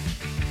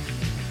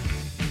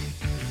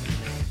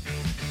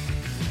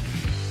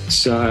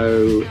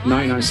 So,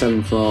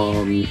 1997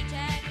 from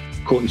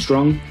Courtney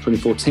Strong,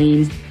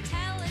 2014.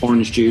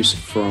 Orange Juice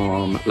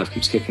from Love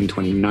Keeps Kicking,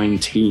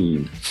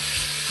 2019.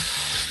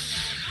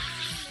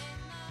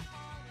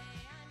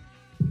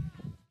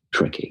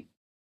 Tricky.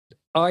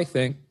 I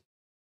think,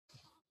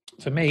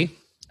 for me,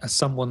 as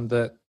someone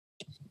that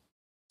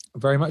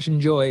very much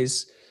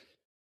enjoys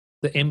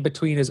the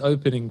In-Betweeners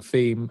opening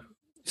theme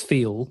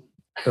feel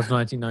of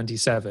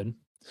 1997,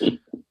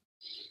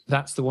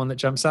 that's the one that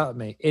jumps out at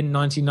me. In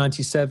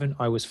 1997,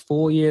 I was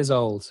 4 years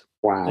old.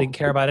 Wow. I didn't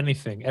care about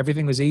anything.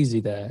 Everything was easy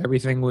there.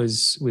 Everything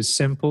was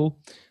simple.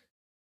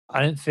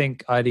 I didn't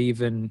think I'd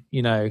even,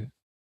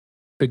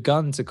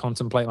 begun to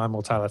contemplate my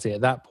mortality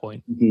at that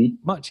point. Mm-hmm.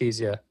 Much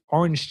easier.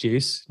 Orange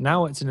juice.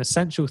 Now it's an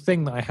essential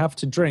thing that I have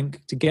to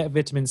drink to get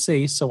vitamin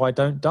C so I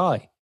don't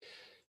die.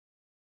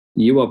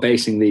 You are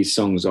basing these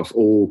songs off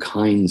all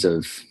kinds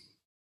of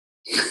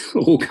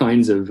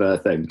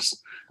things.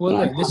 Well,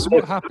 look, this is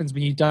what happens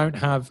when you don't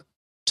have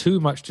too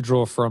much to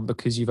draw from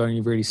because you've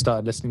only really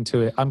started listening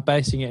to it. I'm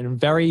basing it in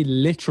very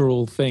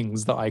literal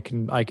things that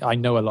I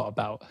know a lot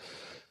about.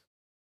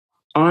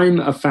 I'm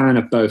a fan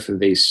of both of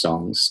these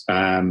songs.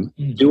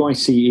 Do I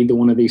see either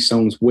one of these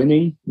songs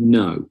winning?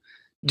 No.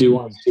 Do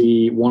I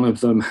see one of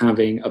them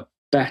having a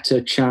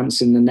better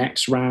chance in the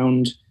next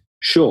round?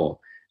 Sure.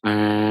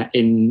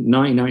 In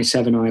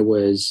 1997, I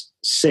was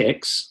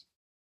 6,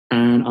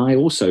 and I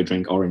also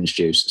drink orange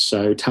juice.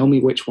 So tell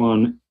me which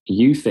one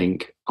you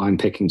think I'm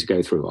picking to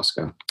go through,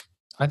 Oscar.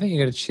 I think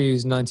you're going to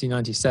choose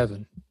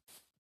 1997.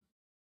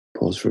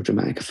 Pause for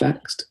dramatic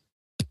effects.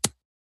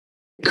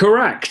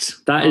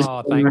 Correct. That is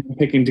what I'm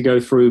picking to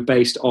go through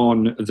based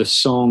on the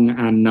song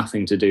and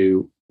nothing to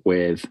do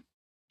with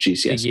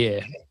GCSE. The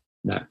year.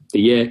 No, the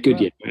year. Good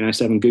year.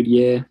 1997, good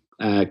year.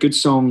 Good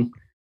song.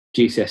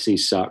 GCSE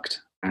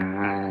sucked.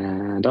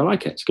 And I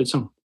like it. It's a good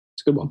song.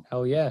 It's a good one.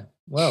 Hell yeah.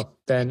 Well,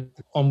 then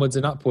onwards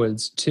and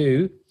upwards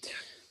to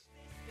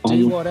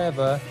Do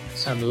Whatever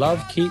and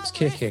Love Keeps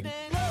Kicking.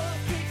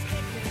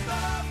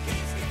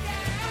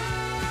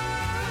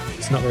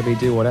 It's not going to be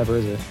Do Whatever,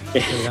 is it?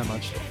 It's really that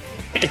much.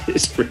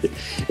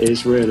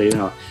 It's really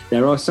not.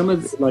 There are some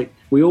of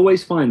we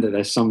always find that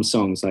there's some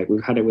songs, like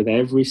we've had it with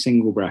every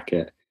single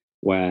bracket,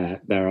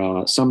 where there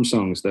are some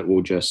songs that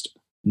will just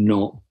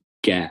not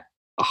get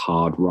a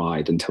hard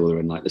ride until they're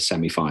in the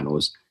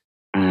semi-finals.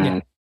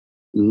 And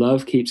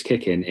Love Keeps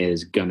Kicking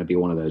is going to be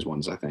one of those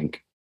ones, I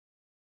think.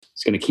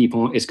 It's going to keep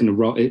on. It's going to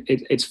roll.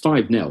 It's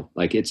 5-0.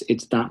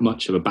 It's that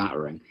much of a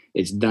battering.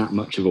 It's that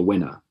much of a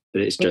winner.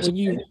 That it's just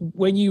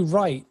when you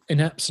write an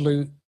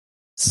absolute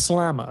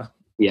slammer.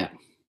 Yeah.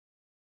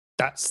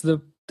 That's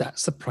the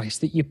price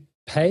that you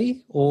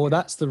pay, or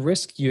that's the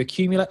risk you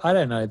accumulate. I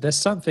don't know. There's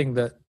something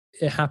that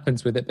it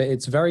happens with it, but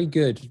it's very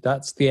good.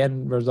 That's the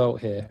end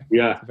result here.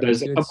 Yeah,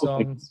 there's a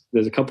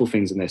couple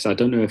things in this. I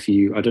don't know if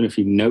you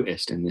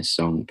noticed in this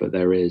song, but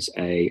there is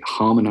a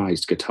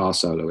harmonized guitar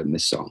solo in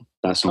this song.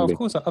 That song.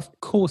 Of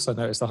course, I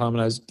noticed the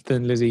harmonized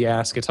Thin Lizzy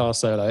ass guitar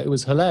solo. It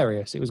was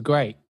hilarious. It was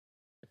great.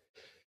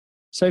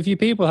 So if you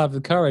people have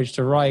the courage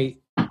to write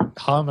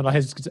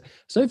harmonized,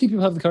 so few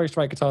people have the courage to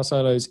write guitar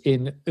solos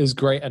in as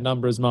great a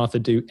number as Martha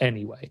do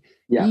anyway.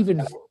 Yeah.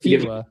 Even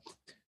fewer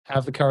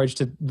have the courage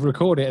to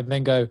record it and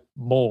then go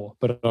more,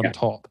 but on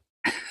top.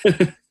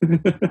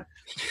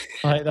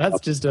 Like, that's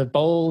just a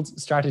bold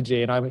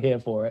strategy, and I'm here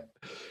for it.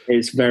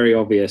 It's very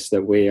obvious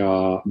that we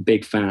are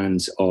big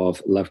fans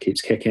of Love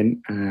Keeps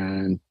Kicking,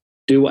 and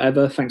do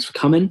whatever. Thanks for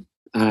coming.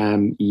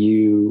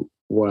 You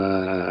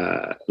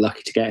were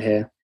lucky to get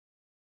here.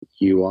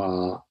 You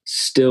are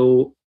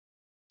still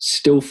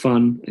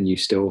fun, and you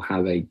still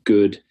have a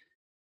good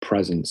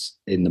presence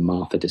in the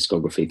Martha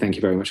discography. Thank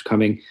you very much for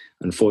coming.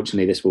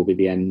 Unfortunately, this will be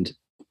the end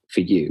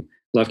for you.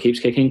 Love Keeps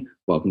Kicking.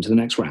 Welcome to the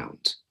next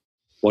round.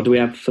 What do we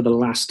have for the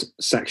last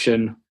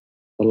section,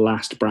 the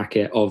last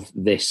bracket of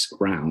this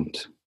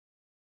round?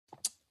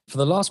 For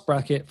the last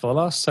bracket, for the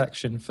last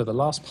section, for the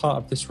last part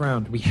of this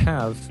round, we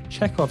have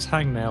Chekhov's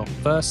Hangnail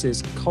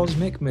versus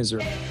Cosmic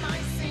Misery.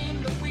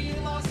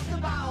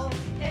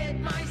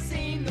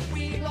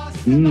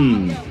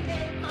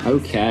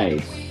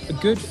 Okay. A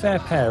good fair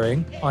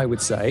pairing, I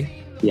would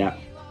say. Yeah,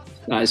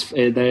 there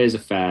is a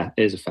fair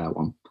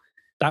one.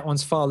 That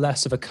one's far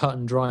less of a cut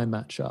and dry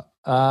matchup.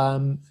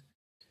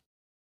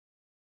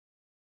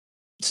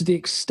 To the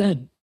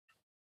extent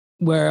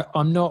where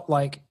I'm not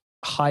like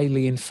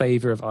highly in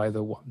favor of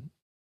either one.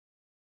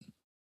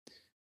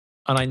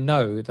 And I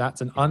know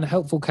that's an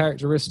unhelpful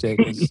characteristic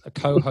as a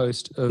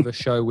co-host of a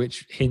show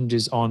which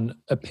hinges on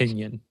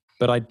opinion,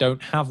 but I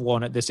don't have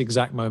one at this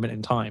exact moment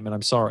in time, and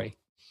I'm sorry.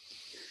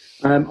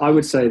 I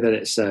would say that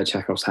it's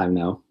Chekhov's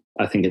Hangnail.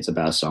 I think it's a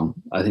better song.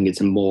 I think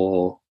it's a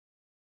more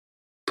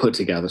put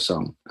together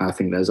song. I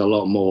think there's a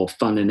lot more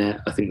fun in it.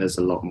 I think there's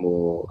a lot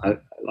more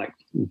like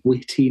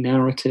witty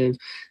narrative.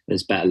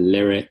 There's better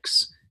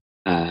lyrics.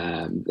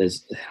 I've just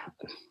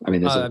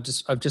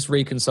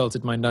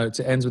reconsulted my notes.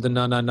 It ends with a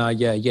na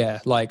yeah.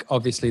 Like,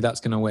 obviously that's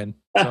going to win.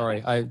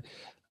 Sorry, I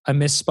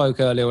misspoke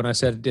earlier when I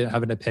said I didn't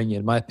have an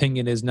opinion. My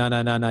opinion is na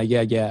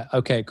yeah.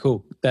 Okay,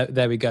 cool.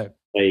 There we go.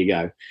 There you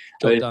go.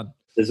 Job done.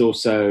 There's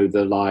also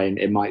the line,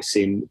 it might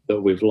seem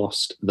that we've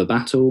lost the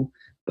battle,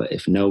 but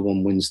if no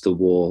one wins the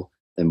war,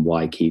 then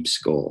why keep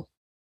score?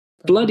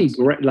 Bloody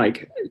great.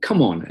 Like,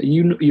 come on.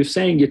 You're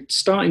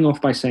starting off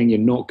by saying you're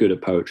not good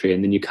at poetry,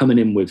 and then you're coming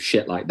in with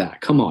shit like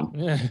that. Come on.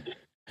 Yeah.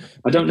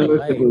 I don't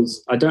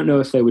know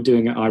if they were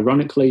doing it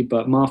ironically,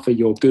 but Martha,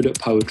 you're good at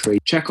poetry.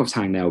 Chekhov's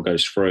Hangnail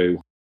goes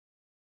through.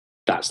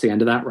 That's the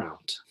end of that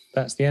round.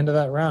 That's the end of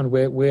that round.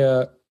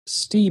 We're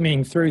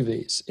steaming through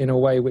these in a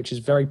way which is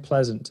very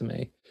pleasant to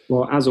me.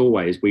 Well, as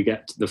always, we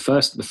get the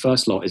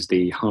first lot is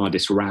the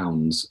hardest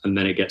rounds, and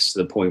then it gets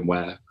to the point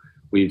where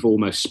we've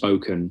almost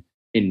spoken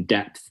in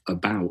depth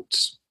about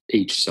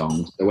each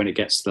song. So when it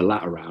gets to the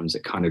latter rounds,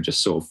 it kind of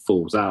just sort of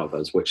falls out of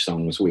us which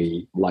songs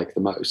we like the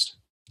most.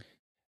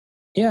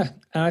 Yeah,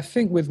 and I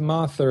think with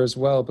Martha as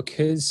well,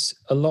 because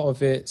a lot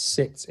of it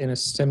sits in a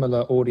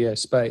similar audio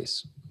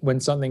space, when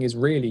something is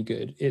really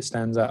good, it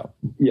stands out.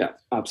 Yeah,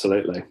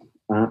 absolutely.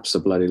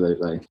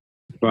 Absolutely.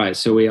 Right,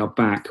 so we are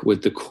back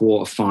with the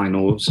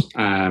quarterfinals.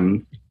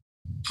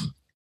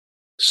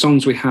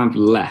 Songs we have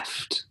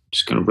left,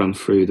 just going to run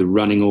through the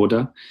running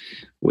order.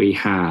 We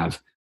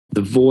have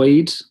The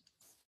Void,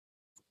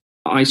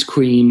 Ice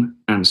Cream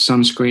and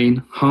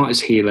Sunscreen, Heart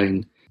is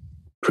Healing,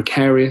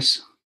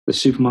 Precarious, The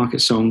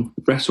Supermarket Song,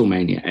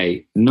 WrestleMania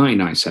 8,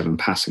 997,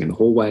 Passing in the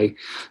Hallway,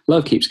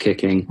 Love Keeps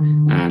Kicking,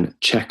 and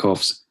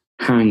Chekhov's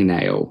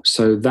Hangnail.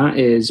 So that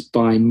is,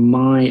 by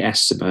my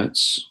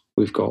estimates,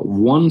 we've got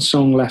one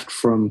song left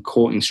from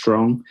Courting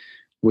Strong.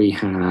 We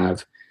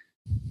have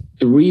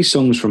 3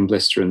 songs from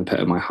Blister in the Pit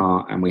of My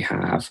Heart, and we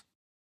have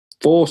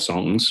 4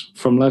 songs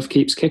from Love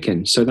Keeps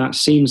Kicking. So that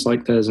seems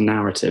like there's a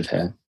narrative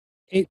here.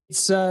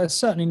 It's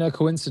certainly no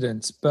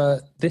coincidence,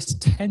 but this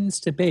tends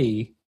to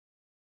be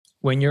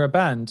when you're a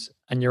band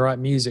and you write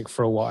music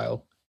for a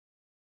while,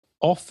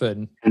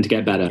 often and to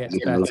get better. It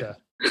gets better.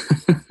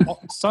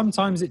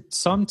 Sometimes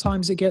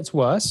it gets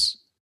worse.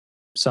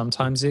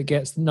 Sometimes it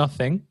gets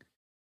nothing.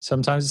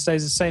 Sometimes it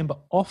stays the same, but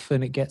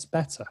often it gets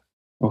better.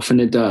 Often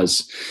it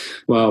does.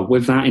 Well,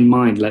 with that in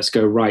mind, let's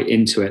go right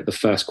into it. The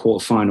first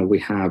quarterfinal, we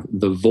have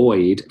The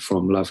Void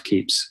from Love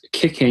Keeps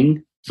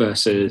Kicking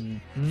versus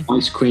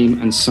Ice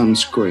Cream and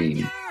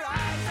Sunscreen.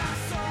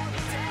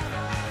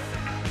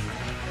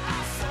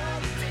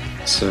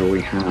 So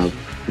we have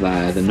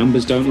there The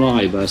Numbers Don't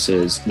Lie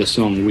versus the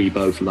song we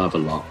both love a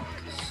lot.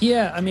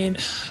 Yeah, I mean,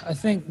 I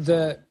think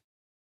that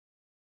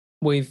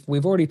we've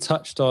already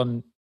touched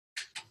on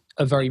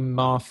a very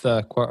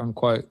Martha, quote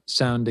unquote,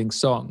 sounding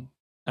song.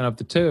 And of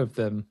the two of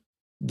them,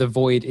 The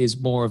Void is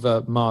more of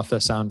a Martha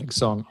sounding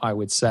song, I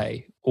would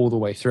say, all the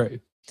way through.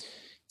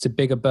 It's a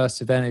bigger burst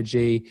of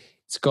energy.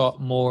 It's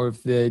got more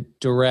of the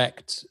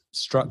direct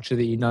structure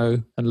that you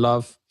know and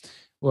love.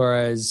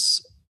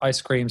 Whereas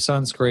Ice Cream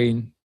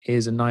Sunscreen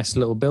is a nice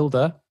little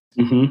builder.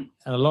 Mm-hmm.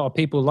 And a lot of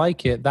people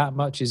like it. That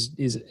much is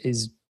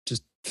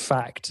just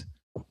fact.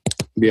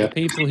 Yeah. The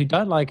people who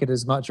don't like it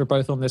as much are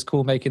both on this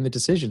call making the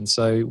decision.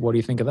 So what do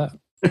you think of that?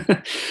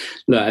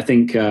 Look, I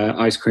think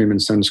Ice Cream and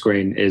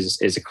Sunscreen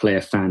is a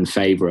clear fan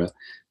favourite.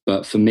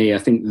 But for me, I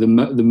think the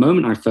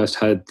moment I first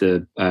heard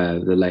the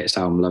latest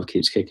album, Love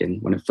Keeps Kicking,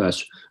 when it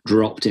first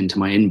dropped into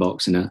my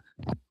inbox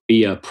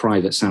via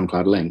private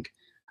SoundCloud link,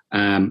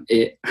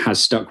 it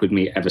has stuck with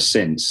me ever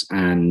since.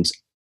 And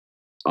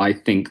I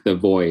think The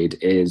Void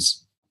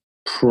is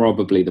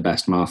probably the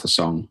best Martha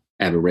song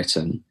ever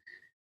written.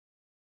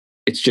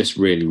 It's just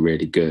really,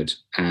 really good,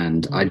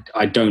 and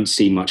I don't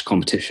see much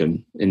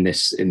competition in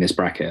this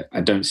bracket.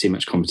 I don't see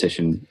much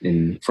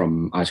competition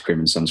from Ice Cream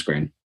and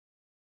Sunscreen,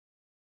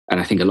 and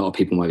I think a lot of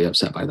people might be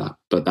upset by that.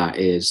 But that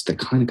is the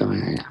kind of guy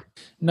I am.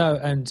 No,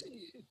 and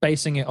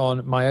basing it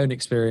on my own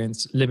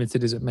experience,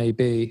 limited as it may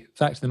be,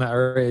 fact of the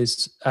matter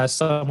is, as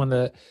someone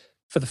that,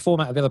 for the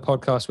format of the other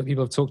podcasts where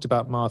people have talked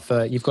about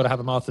Martha, you've got to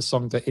have a Martha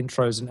song that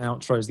intros and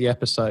outros the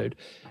episode,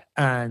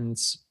 and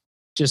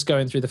just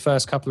going through the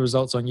first couple of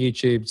results on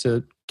YouTube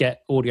to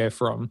get audio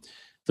from,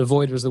 The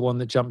Void was the one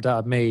that jumped out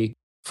of me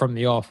from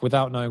the off,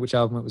 without knowing which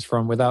album it was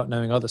from, without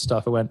knowing other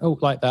stuff. I went, oh,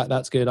 like that,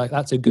 that's good. Like,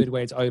 that's a good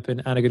way to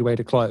open and a good way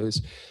to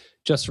close,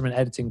 just from an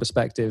editing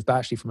perspective, but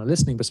actually from a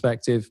listening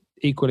perspective,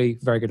 equally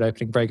very good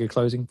opening, very good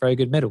closing, very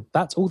good middle.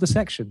 That's all the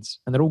sections,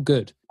 and they're all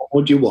good.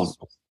 What do you want?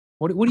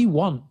 What do you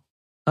want?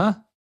 Huh?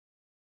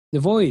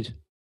 The Void.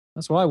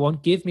 That's what I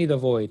want. Give me the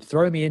void.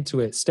 Throw me into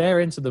it. Stare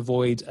into the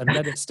void and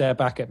let it stare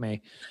back at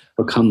me.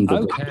 Become the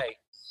okay. void.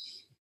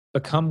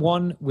 Become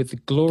one with the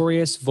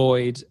glorious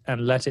void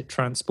and let it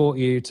transport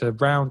you to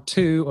round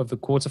 2 of the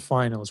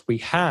quarterfinals. We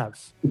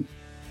have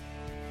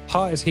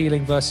Heart is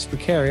Healing versus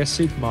Precarious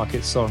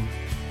Supermarket Song.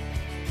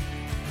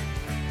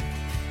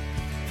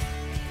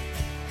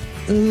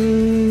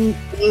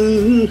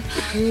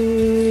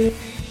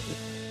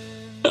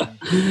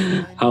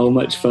 How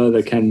much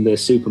further can the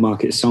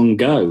Supermarket Song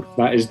go?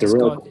 That is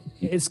the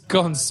It's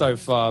gone so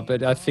far,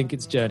 but I think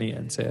its journey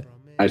ends here.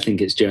 I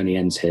think its journey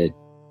ends here.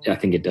 I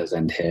think it does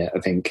end here. I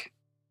think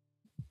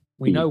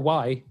we know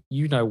why.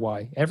 You know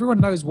why.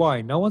 Everyone knows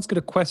why. No one's going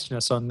to question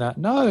us on that.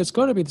 No, it's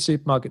got to be the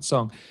Supermarket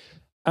Song.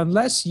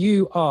 Unless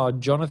you are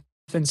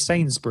Jonathan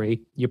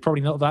Sainsbury, you're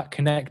probably not that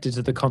connected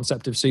to the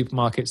concept of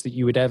supermarkets that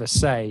you would ever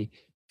say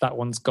that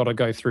one's got to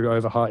go through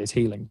over Heart is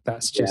Healing.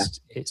 That's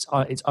just it's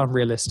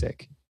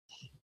unrealistic.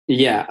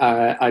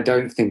 Yeah, I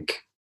don't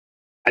think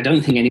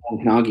anyone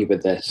can argue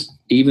with this.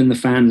 Even the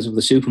fans of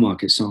the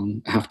Supermarket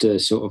Song have to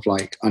sort of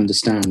like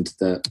understand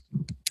that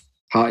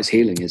Heart is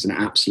Healing is an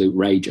absolute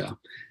rager,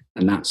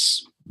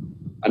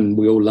 and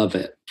we all love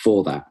it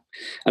for that.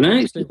 And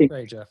I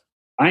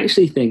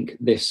actually think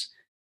this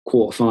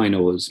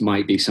quarterfinals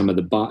might be some of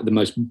the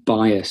most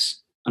biased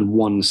and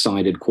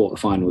one-sided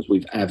quarterfinals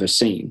we've ever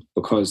seen,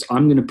 because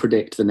I'm going to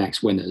predict the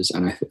next winners,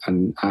 and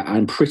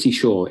I'm pretty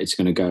sure it's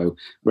going to go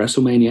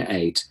WrestleMania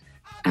 8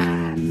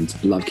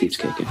 and Love Keeps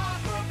Kicking.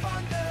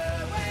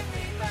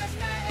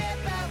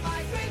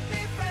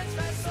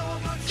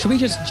 Should we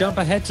just jump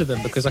ahead to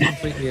them, because I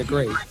completely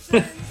agree.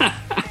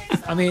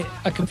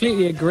 I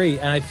completely agree,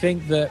 and I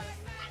think that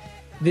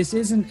this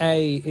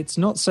it's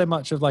not so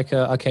much of like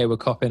okay, we're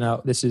copping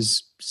out, this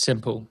is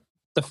simple.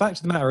 The fact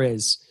of the matter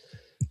is,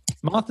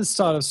 Martha's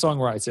style of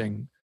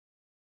songwriting,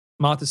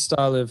 Martha's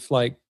style of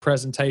like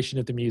presentation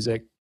of the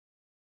music,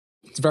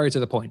 it's very to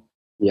the point.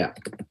 Yeah.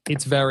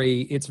 It's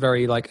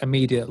very like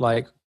immediate,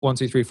 like 1,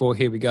 2, 3, 4,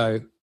 here we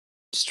go.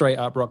 Straight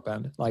up rock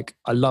band. Like,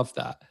 I love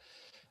that.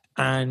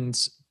 And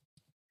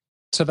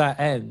to that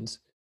end,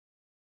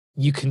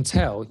 you can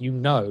tell,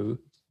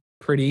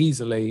 pretty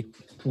easily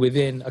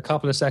within a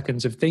couple of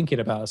seconds of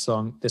thinking about a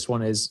song, this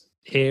one is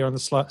here on the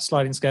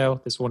sliding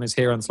scale, this one is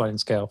here on the sliding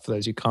scale. For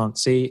those who can't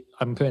see,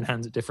 I'm putting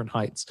hands at different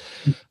heights.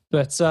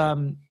 But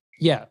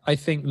I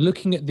think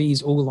looking at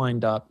these all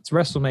lined up, it's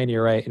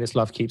WrestleMania 8 and it's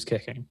Love Keeps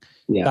Kicking.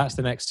 Yeah. That's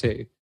the next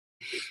 2.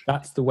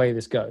 That's the way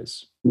this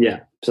goes.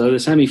 Yeah. So the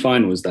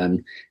semi-finals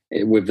then,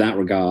 with that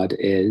regard,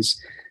 is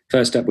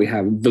first up we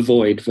have The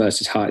Void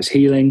versus Heart is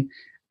Healing.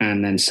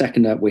 And then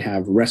second up, we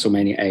have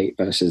WrestleMania 8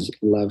 versus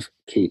Love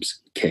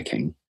Keeps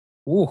Kicking.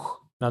 Ooh,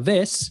 now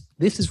this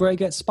is where it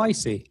gets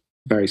spicy.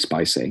 Very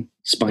spicy.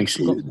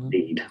 Spicy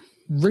indeed.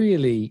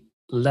 Really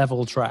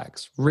level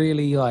tracks.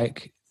 Really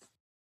like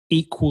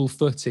equal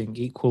footing,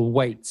 equal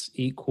weight,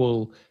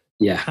 equal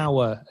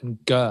power and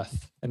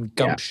girth and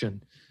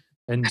gumption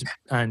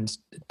and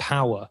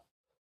power.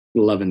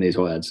 Loving these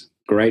words.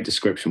 Great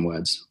description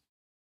words.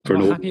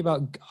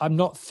 I'm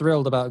not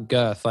thrilled about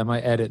girth. I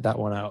might edit that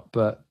one out,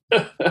 but...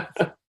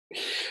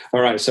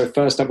 All right, so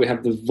first up we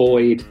have The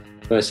Void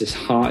versus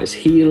Heart is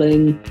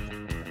Healing.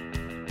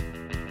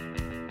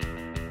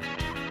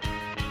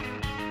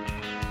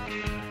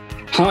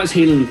 Heart is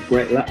Healing is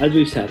great. As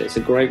we said, it's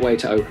a great way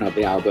to open up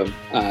the album.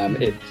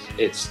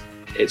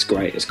 It's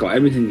great. It's got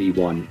everything that you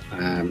want,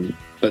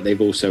 but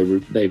they've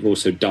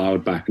also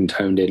dialed back and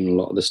toned in a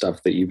lot of the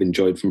stuff that you've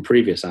enjoyed from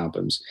previous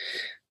albums.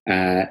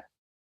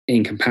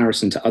 In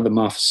comparison to other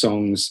Martha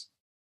songs,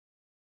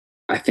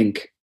 I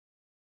think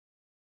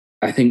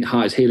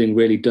Heart is Healing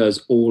really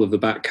does all of the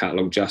back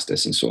catalogue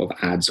justice and sort of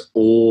adds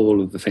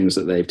all of the things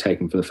that they've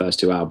taken from the first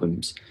 2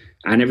 albums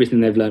and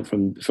everything they've learned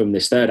from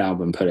this 3rd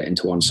album, put it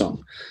into one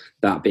song.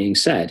 That being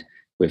said,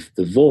 with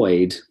The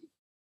Void,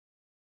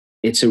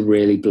 it's a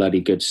really bloody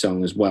good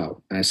song as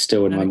well. And it's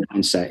still in my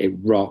mindset. It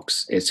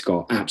rocks. It's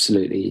got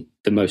absolutely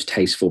the most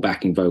tasteful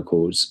backing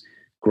vocals,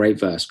 great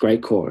verse,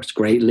 great chorus,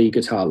 great lead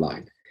guitar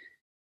line.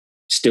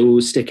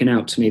 Still sticking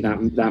out to me,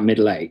 that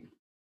middle 8.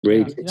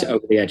 Really gets it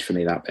over the edge for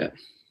me, that bit.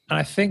 And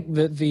I think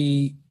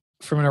that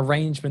from an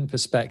arrangement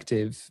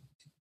perspective,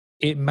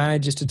 it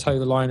manages to toe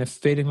the line of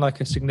feeling like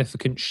a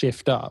significant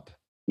shift up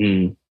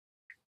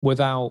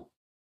without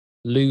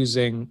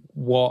losing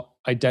what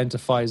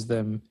identifies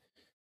them.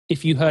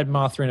 If you heard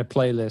Martha in a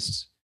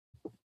playlist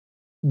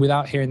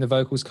without hearing the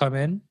vocals come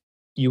in,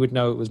 you would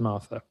know it was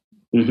Martha.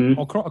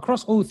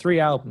 Across all three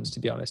albums, to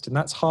be honest, and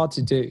that's hard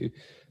to do.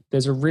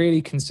 There's a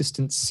really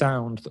consistent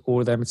sound that all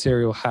of their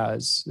material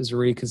has. There's a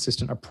really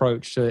consistent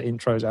approach to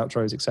intros,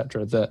 outros,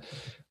 etc. that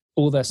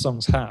all their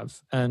songs have.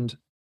 And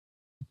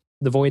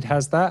The Void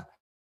has that,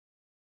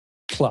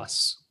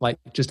 plus, like,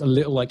 just a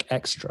little, like,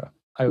 extra,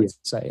 I would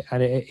say.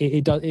 And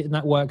it does, and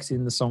that works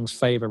in the song's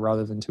favor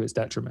rather than to its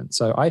detriment.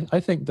 So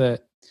I think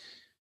that,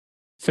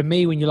 for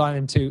me, when you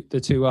line them the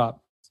two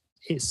up,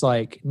 it's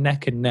like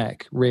neck and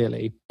neck,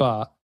 really.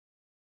 But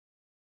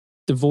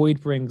The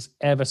Void brings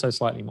ever so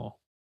slightly more.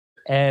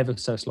 Ever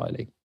so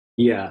slightly.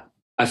 Yeah,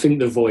 I think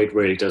The Void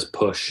really does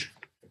push.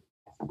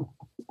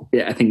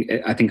 Yeah, I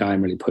think I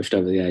am really pushed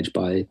over the edge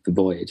by The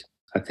Void.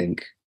 I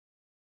think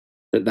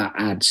that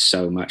adds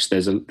so much.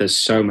 There's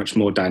so much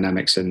more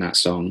dynamics in that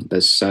song.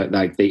 There's so,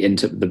 like,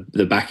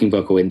 the backing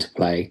vocal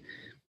interplay.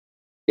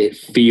 It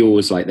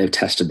feels like they've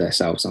tested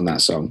themselves on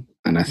that song,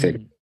 and I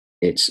think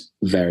it's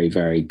very,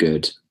 very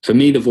good. For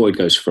me, The Void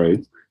goes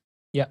through.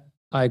 Yeah,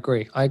 I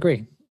agree.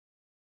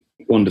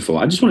 Wonderful.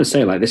 I just want to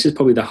say, like, this is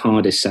probably the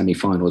hardest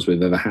semi-finals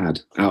we've ever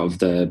had out of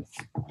the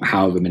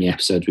however many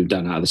episodes we've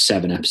done, out of the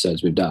 7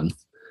 episodes we've done.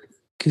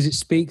 Because it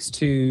speaks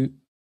to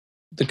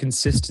the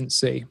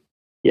consistency.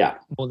 Yeah.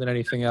 More than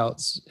anything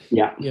else.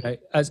 Yeah. You know,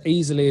 as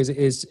easy as it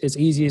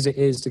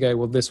is to go,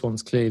 well, this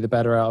one's clearly the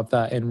better out of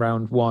that in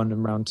round 1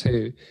 and round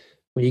 2.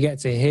 When you get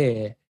to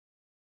here,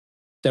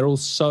 they're all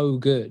so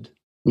good.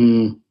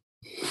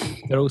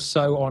 They're all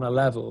so on a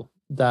level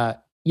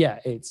that, yeah,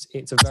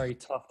 it's a very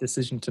tough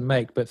decision to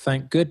make, but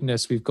thank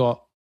goodness we've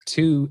got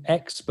 2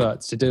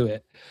 experts to do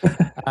it.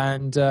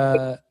 And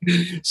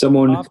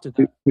someone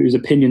whose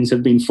opinions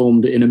have been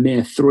formed in a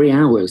mere 3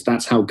 hours,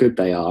 that's how good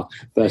they are,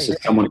 versus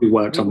someone who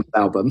worked on this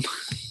album.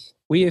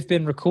 We have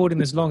been recording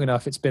this long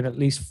enough. It's been at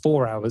least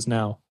 4 hours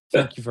now.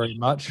 Thank you very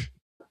much.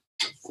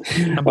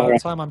 And by the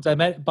time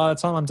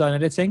I'm done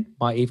editing,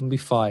 might even be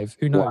 5.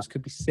 Who knows?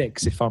 Could be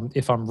 6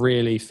 if I'm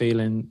really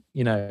feeling,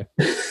 you know.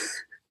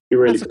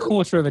 That's a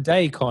quarter of a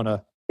day,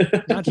 Connor.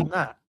 Imagine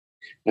that.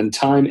 And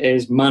time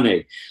is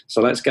money.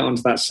 So let's get on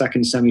to that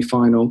second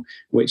semi-final,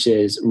 which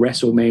is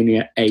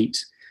WrestleMania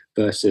 8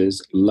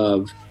 versus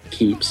Love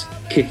Keeps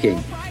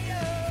Kicking.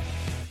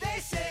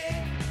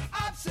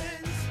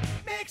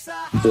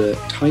 The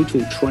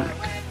title track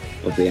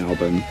of the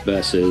album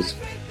versus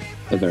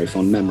A Very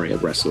Fond Memory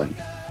of Wrestling.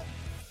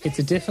 It's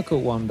a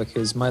difficult one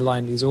because my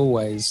line is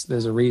always,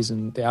 there's a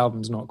reason the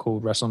album's not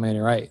called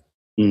WrestleMania 8.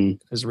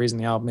 There's a reason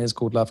the album is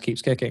called Love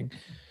Keeps Kicking.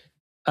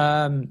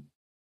 They're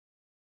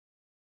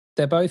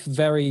both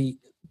very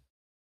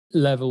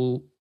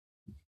level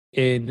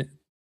in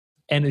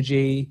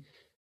energy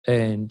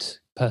and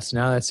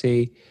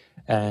personality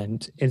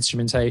and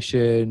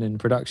instrumentation and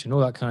production,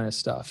 all that kind of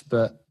stuff.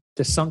 But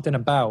there's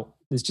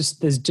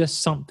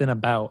just something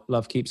about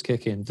Love Keeps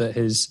Kicking that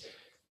has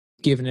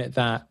given it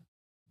that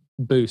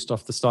boost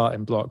off the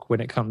starting block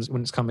when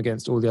it's come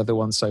against all the other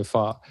ones so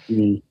far,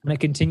 and it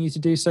continues to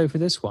do so for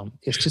this one.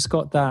 It's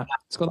got that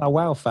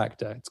wow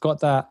factor. It's got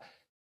that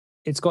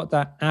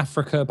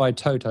Africa by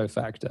Toto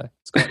factor.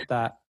 It's got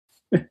that.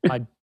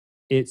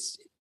 You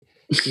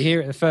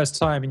hear it the first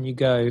time and you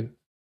go,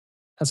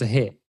 "That's a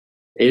hit."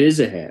 It is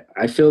a hit.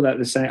 I feel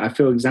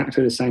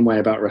exactly the same way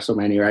about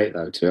WrestleMania 8,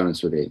 though. To be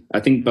honest with you,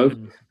 I think both.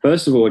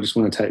 First of all, I just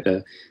want to take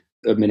a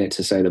minute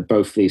to say that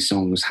both these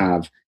songs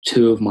have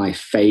 2 of my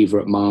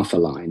favorite Martha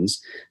lines.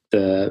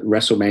 The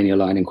WrestleMania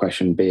line in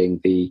question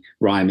being the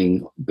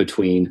rhyming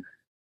between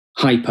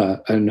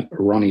Hyper and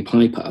Ronnie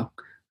Piper.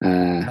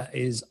 That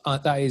is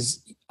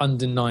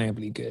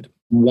undeniably good.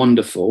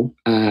 Wonderful.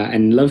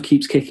 And Love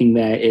Keeps Kicking,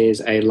 there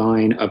is a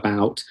line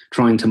about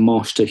trying to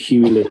mosh to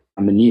Huey Lewis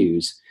and the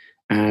News.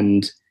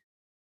 And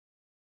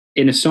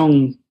in a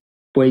song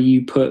where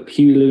you put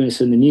Huey Lewis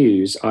and the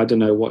News, I don't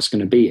know what's going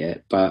to beat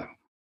it, but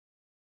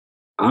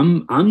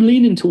I'm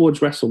leaning towards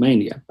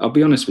WrestleMania. I'll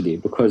be honest with you,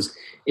 because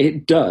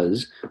it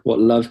does what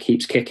Love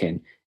Keeps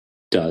Kicking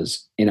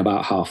does in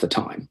about half the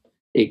time.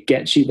 It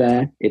gets you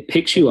there. It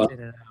picks you up.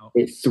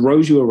 It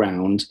throws you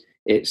around.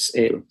 It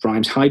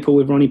rhymes Hyper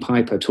with Ronnie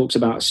Piper. Talks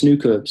about a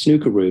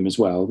snooker room as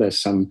well. There's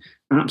some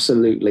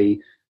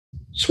absolutely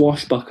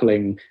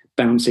swashbuckling,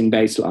 bouncing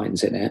bass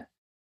lines in it,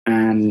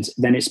 and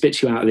then it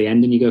spits you out at the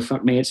end, and you go,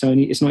 "Fuck me! It's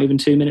not even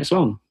 2 minutes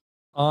long."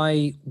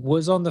 I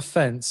was on the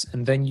fence,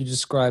 and then you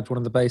described one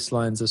of the bass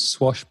lines as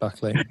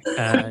swashbuckling,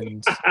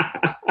 and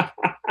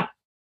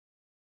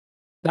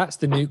that's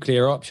the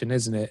nuclear option,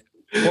 isn't it?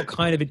 What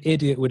kind of an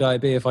idiot would I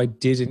be if I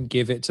didn't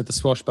give it to the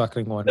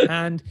swashbuckling one?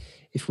 And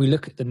if we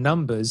look at the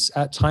numbers,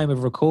 at time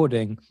of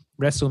recording,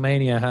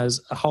 WrestleMania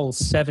has a whole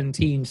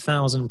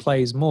 17,000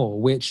 plays more,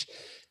 which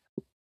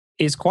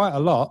is quite a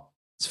lot.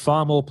 It's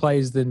far more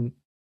plays than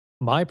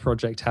my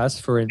project has,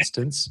 for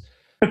instance.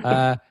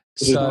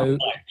 So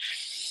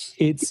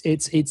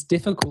it's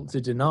difficult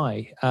to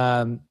deny.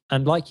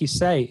 And like you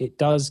say, it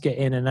does get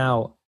in and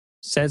out,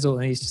 says all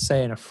it needs to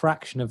say in a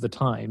fraction of the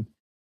time,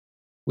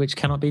 which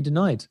cannot be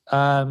denied.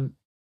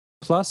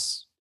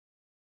 Plus,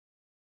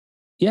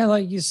 yeah,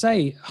 like you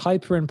say,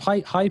 Hyper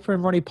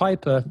and Ronnie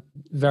Piper,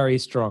 very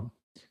strong.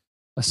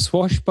 A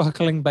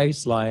swashbuckling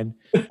bass line,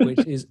 which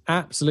is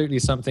absolutely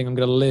something I'm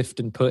going to lift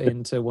and put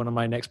into one of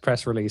my next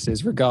press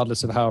releases,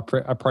 regardless of how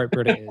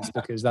appropriate it is,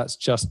 because that's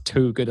just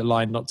too good a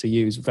line not to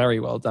use. Very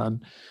well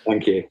done.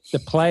 Thank you. The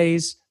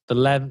plays, the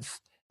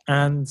length,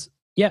 and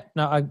yeah,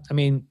 no, I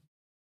mean,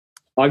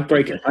 I'm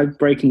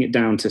breaking it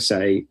down to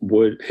say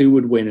who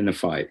would win in a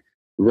fight,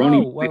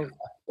 Ronnie Piper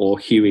or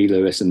Huey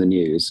Lewis and the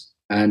News.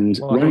 And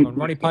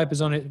Ronnie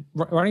Piper's on it.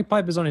 Ronnie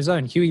Piper's on his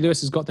own. Huey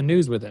Lewis has got the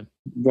News with him.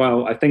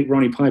 Well, I think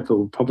Ronnie Piper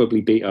will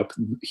probably beat up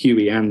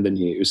Huey and the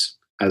News,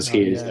 as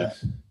he is a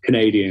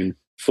Canadian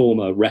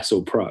former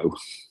wrestle pro.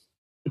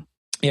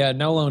 Yeah,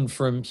 no one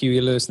from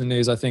Huey Lewis and the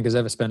News, I think, has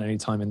ever spent any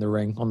time in the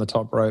ring on the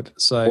top rope.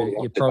 So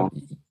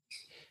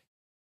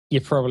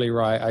you're probably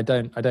right. I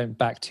don't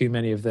back too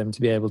many of them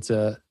to be able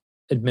to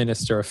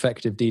administer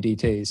effective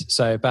DDTs.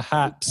 So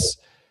perhaps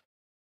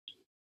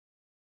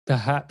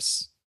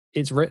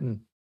it's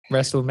written.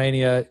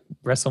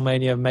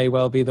 WrestleMania may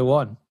well be the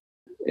one.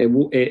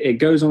 It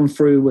goes on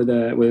through with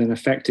an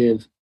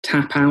effective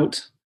tap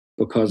out,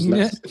 because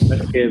let's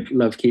give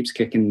Love Keeps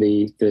Kicking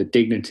the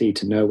dignity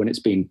to know when it's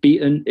been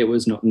beaten. It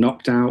was not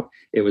knocked out.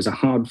 It was a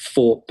hard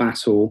fought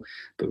battle,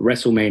 but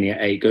WrestleMania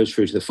 8 goes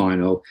through to the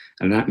final,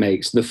 and that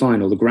makes the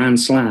final, the Grand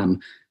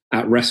Slam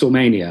at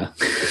WrestleMania,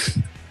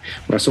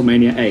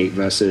 WrestleMania 8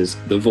 versus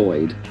The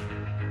Void.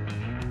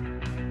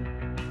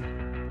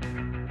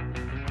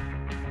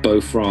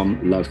 Both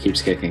from Love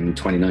Keeps Kicking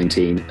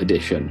 2019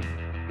 edition.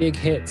 Big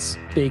hits,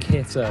 big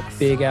hitter,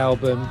 big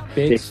album,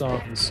 big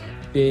songs,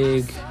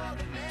 big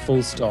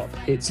full stop.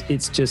 It's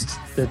just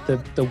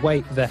the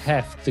weight, the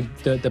heft,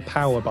 the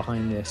power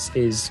behind this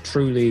is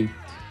truly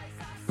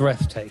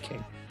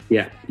breathtaking.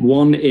 Yeah,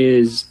 one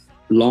is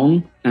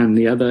long and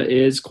the other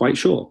is quite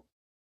short.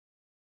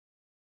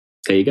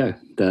 There you go.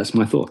 That's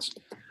my thoughts.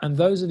 And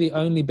those are the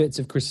only bits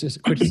of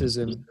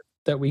criticism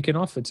that we can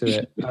offer to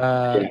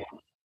it.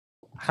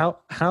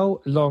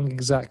 How long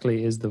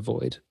exactly is The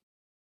Void?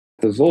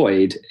 The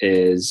Void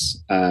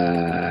is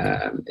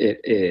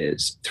it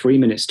is 3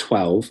 minutes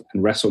 12,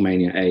 and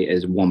WrestleMania 8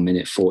 is 1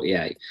 minute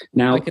 48.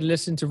 Now I could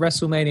listen to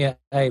WrestleMania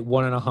 8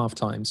 1.5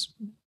 times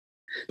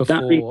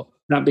before.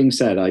 That being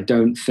said, I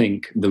don't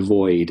think The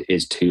Void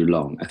is too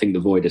long. I think The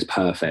Void is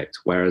perfect,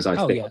 whereas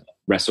I think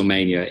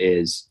WrestleMania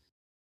is.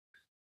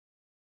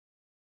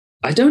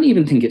 I don't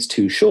even think it's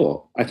too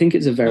short. I think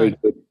it's a very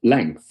good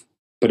length,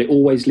 but it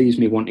always leaves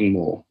me wanting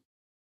more.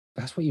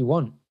 That's what you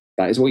want.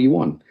 That is what you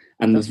want.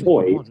 And The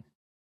Void,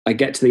 I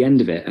get to the end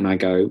of it and I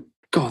go,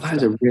 God,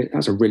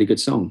 that's a really good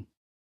song.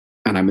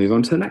 And I move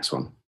on to the next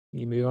one.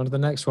 You move on to the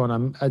next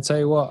one. I'd tell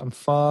you what, I'm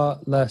far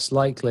less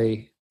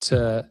likely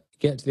to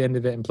get to the end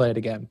of it and play it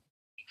again.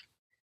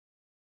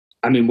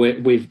 I mean,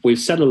 we've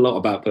said a lot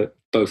about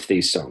both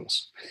these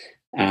songs.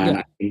 And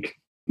I think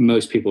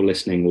most people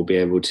listening will be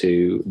able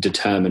to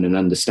determine and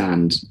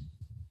understand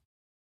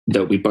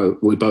that we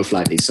both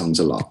like these songs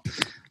a lot.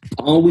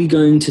 Are we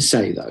going to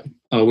say, though,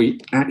 are we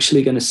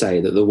actually going to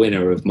say that the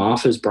winner of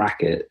Martha's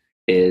Bracket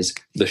is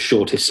the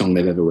shortest song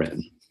they've ever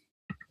written?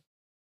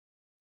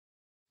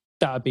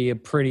 That would be a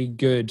pretty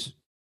good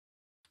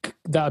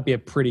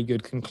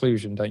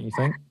conclusion, don't you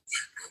think?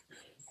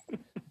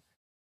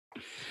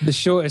 The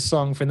shortest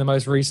song from the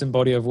most recent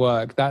body of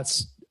work.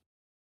 But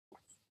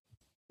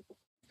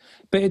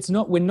it's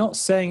not. We're not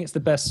saying it's the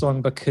best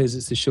song because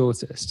it's the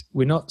shortest.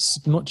 We're not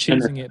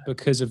choosing it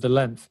because of the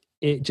length.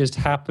 It just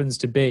happens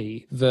to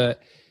be that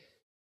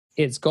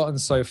it's gotten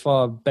so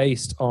far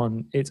based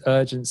on its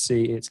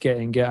urgency, its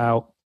get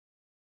out,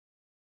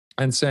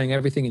 and saying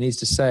everything it needs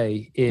to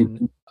say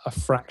in a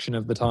fraction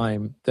of the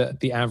time that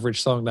the average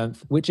song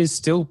length, which is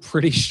still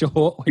pretty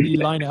short when you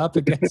line it up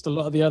against a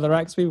lot of the other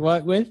acts we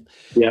work with.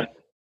 Yeah.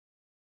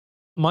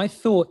 My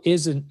thought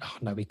isn't, oh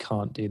no, we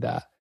can't do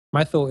that.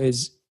 My thought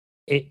is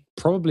it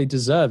probably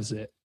deserves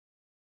it.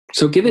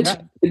 So give it,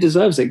 it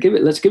deserves it.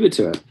 Let's give it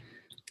to it.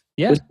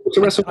 Yeah. It's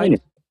a WrestleMania.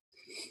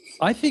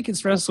 I think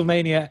it's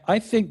WrestleMania. I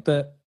think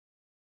that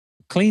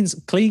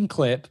clean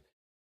clip.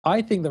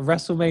 I think that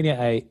WrestleMania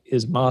 8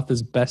 is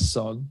Martha's best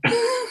song.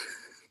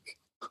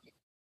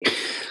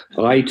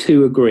 I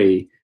too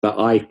agree that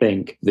I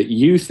think that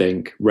you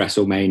think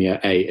WrestleMania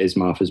 8 is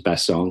Martha's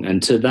best song.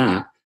 And to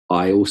that,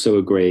 I also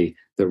agree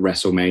that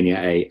WrestleMania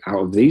 8,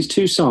 out of these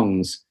two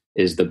songs,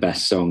 is the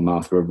best song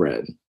Martha have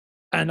written.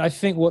 And I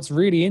think what's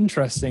really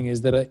interesting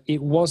is that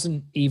it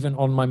wasn't even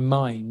on my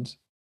mind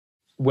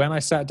when I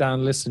sat down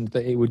and listened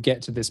that it would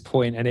get to this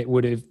point and it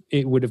would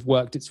have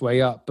worked its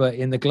way up. But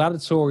in the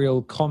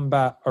gladiatorial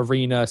combat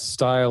arena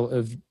style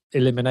of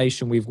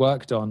elimination we've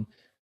worked on,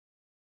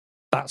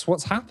 that's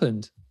what's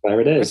happened.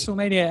 There it is.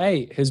 WrestleMania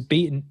 8 has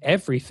beaten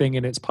everything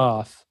in its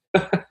path.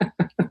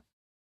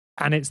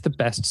 And it's the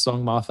best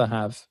song Martha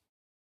have.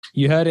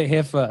 You heard it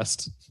here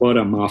first. Well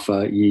done,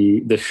 Martha.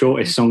 The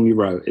shortest song you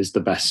wrote is the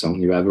best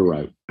song you ever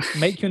wrote.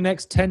 Make your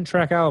next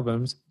 10-track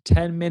albums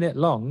 10-minute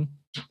long.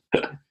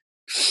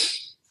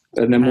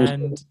 And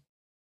then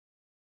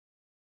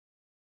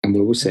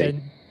we'll see.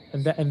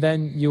 And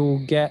then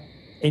you'll get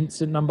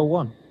instant number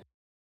one.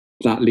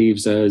 That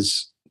leaves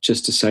us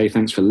just to say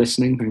thanks for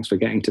listening. Thanks for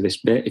getting to this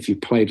bit. If you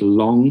played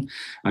along,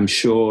 I'm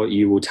sure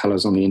you will tell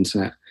us on the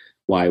internet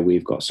why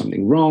we've got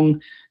something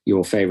wrong.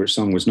 Your favourite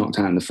song was knocked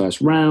out in the first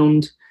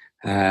round.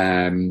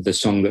 The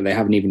song that they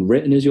haven't even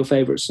written is your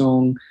favourite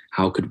song.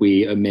 How could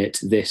we omit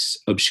this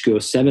obscure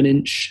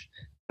 7-inch?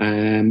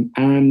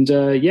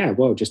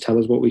 Just tell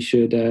us what we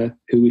should,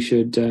 who we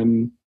should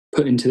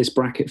put into this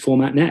bracket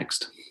format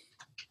next.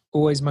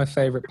 Always my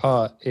favourite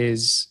part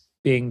is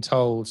being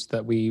told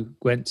that we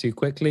went too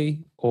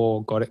quickly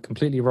or got it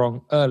completely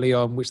wrong early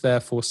on, which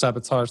therefore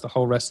sabotaged the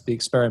whole rest of the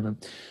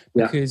experiment.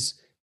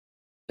 Because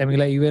let me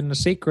let you in a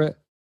secret,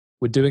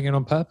 we're doing it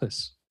on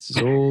purpose. This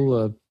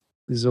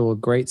is all a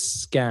great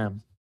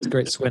scam. It's a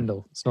great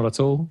swindle. It's not at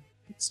all.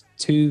 It's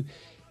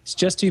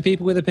just two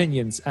people with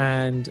opinions,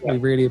 and we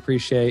really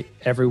appreciate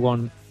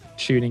everyone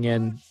tuning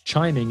in,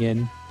 chiming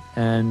in,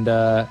 and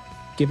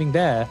giving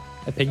their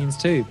opinions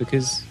too,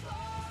 because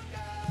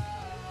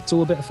it's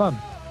all a bit of fun.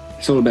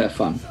 It's all a bit of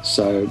fun.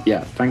 So,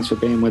 yeah, thanks for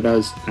being with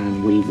us,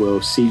 and we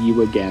will see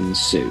you again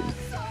soon.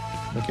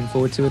 Looking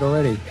forward to it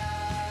already.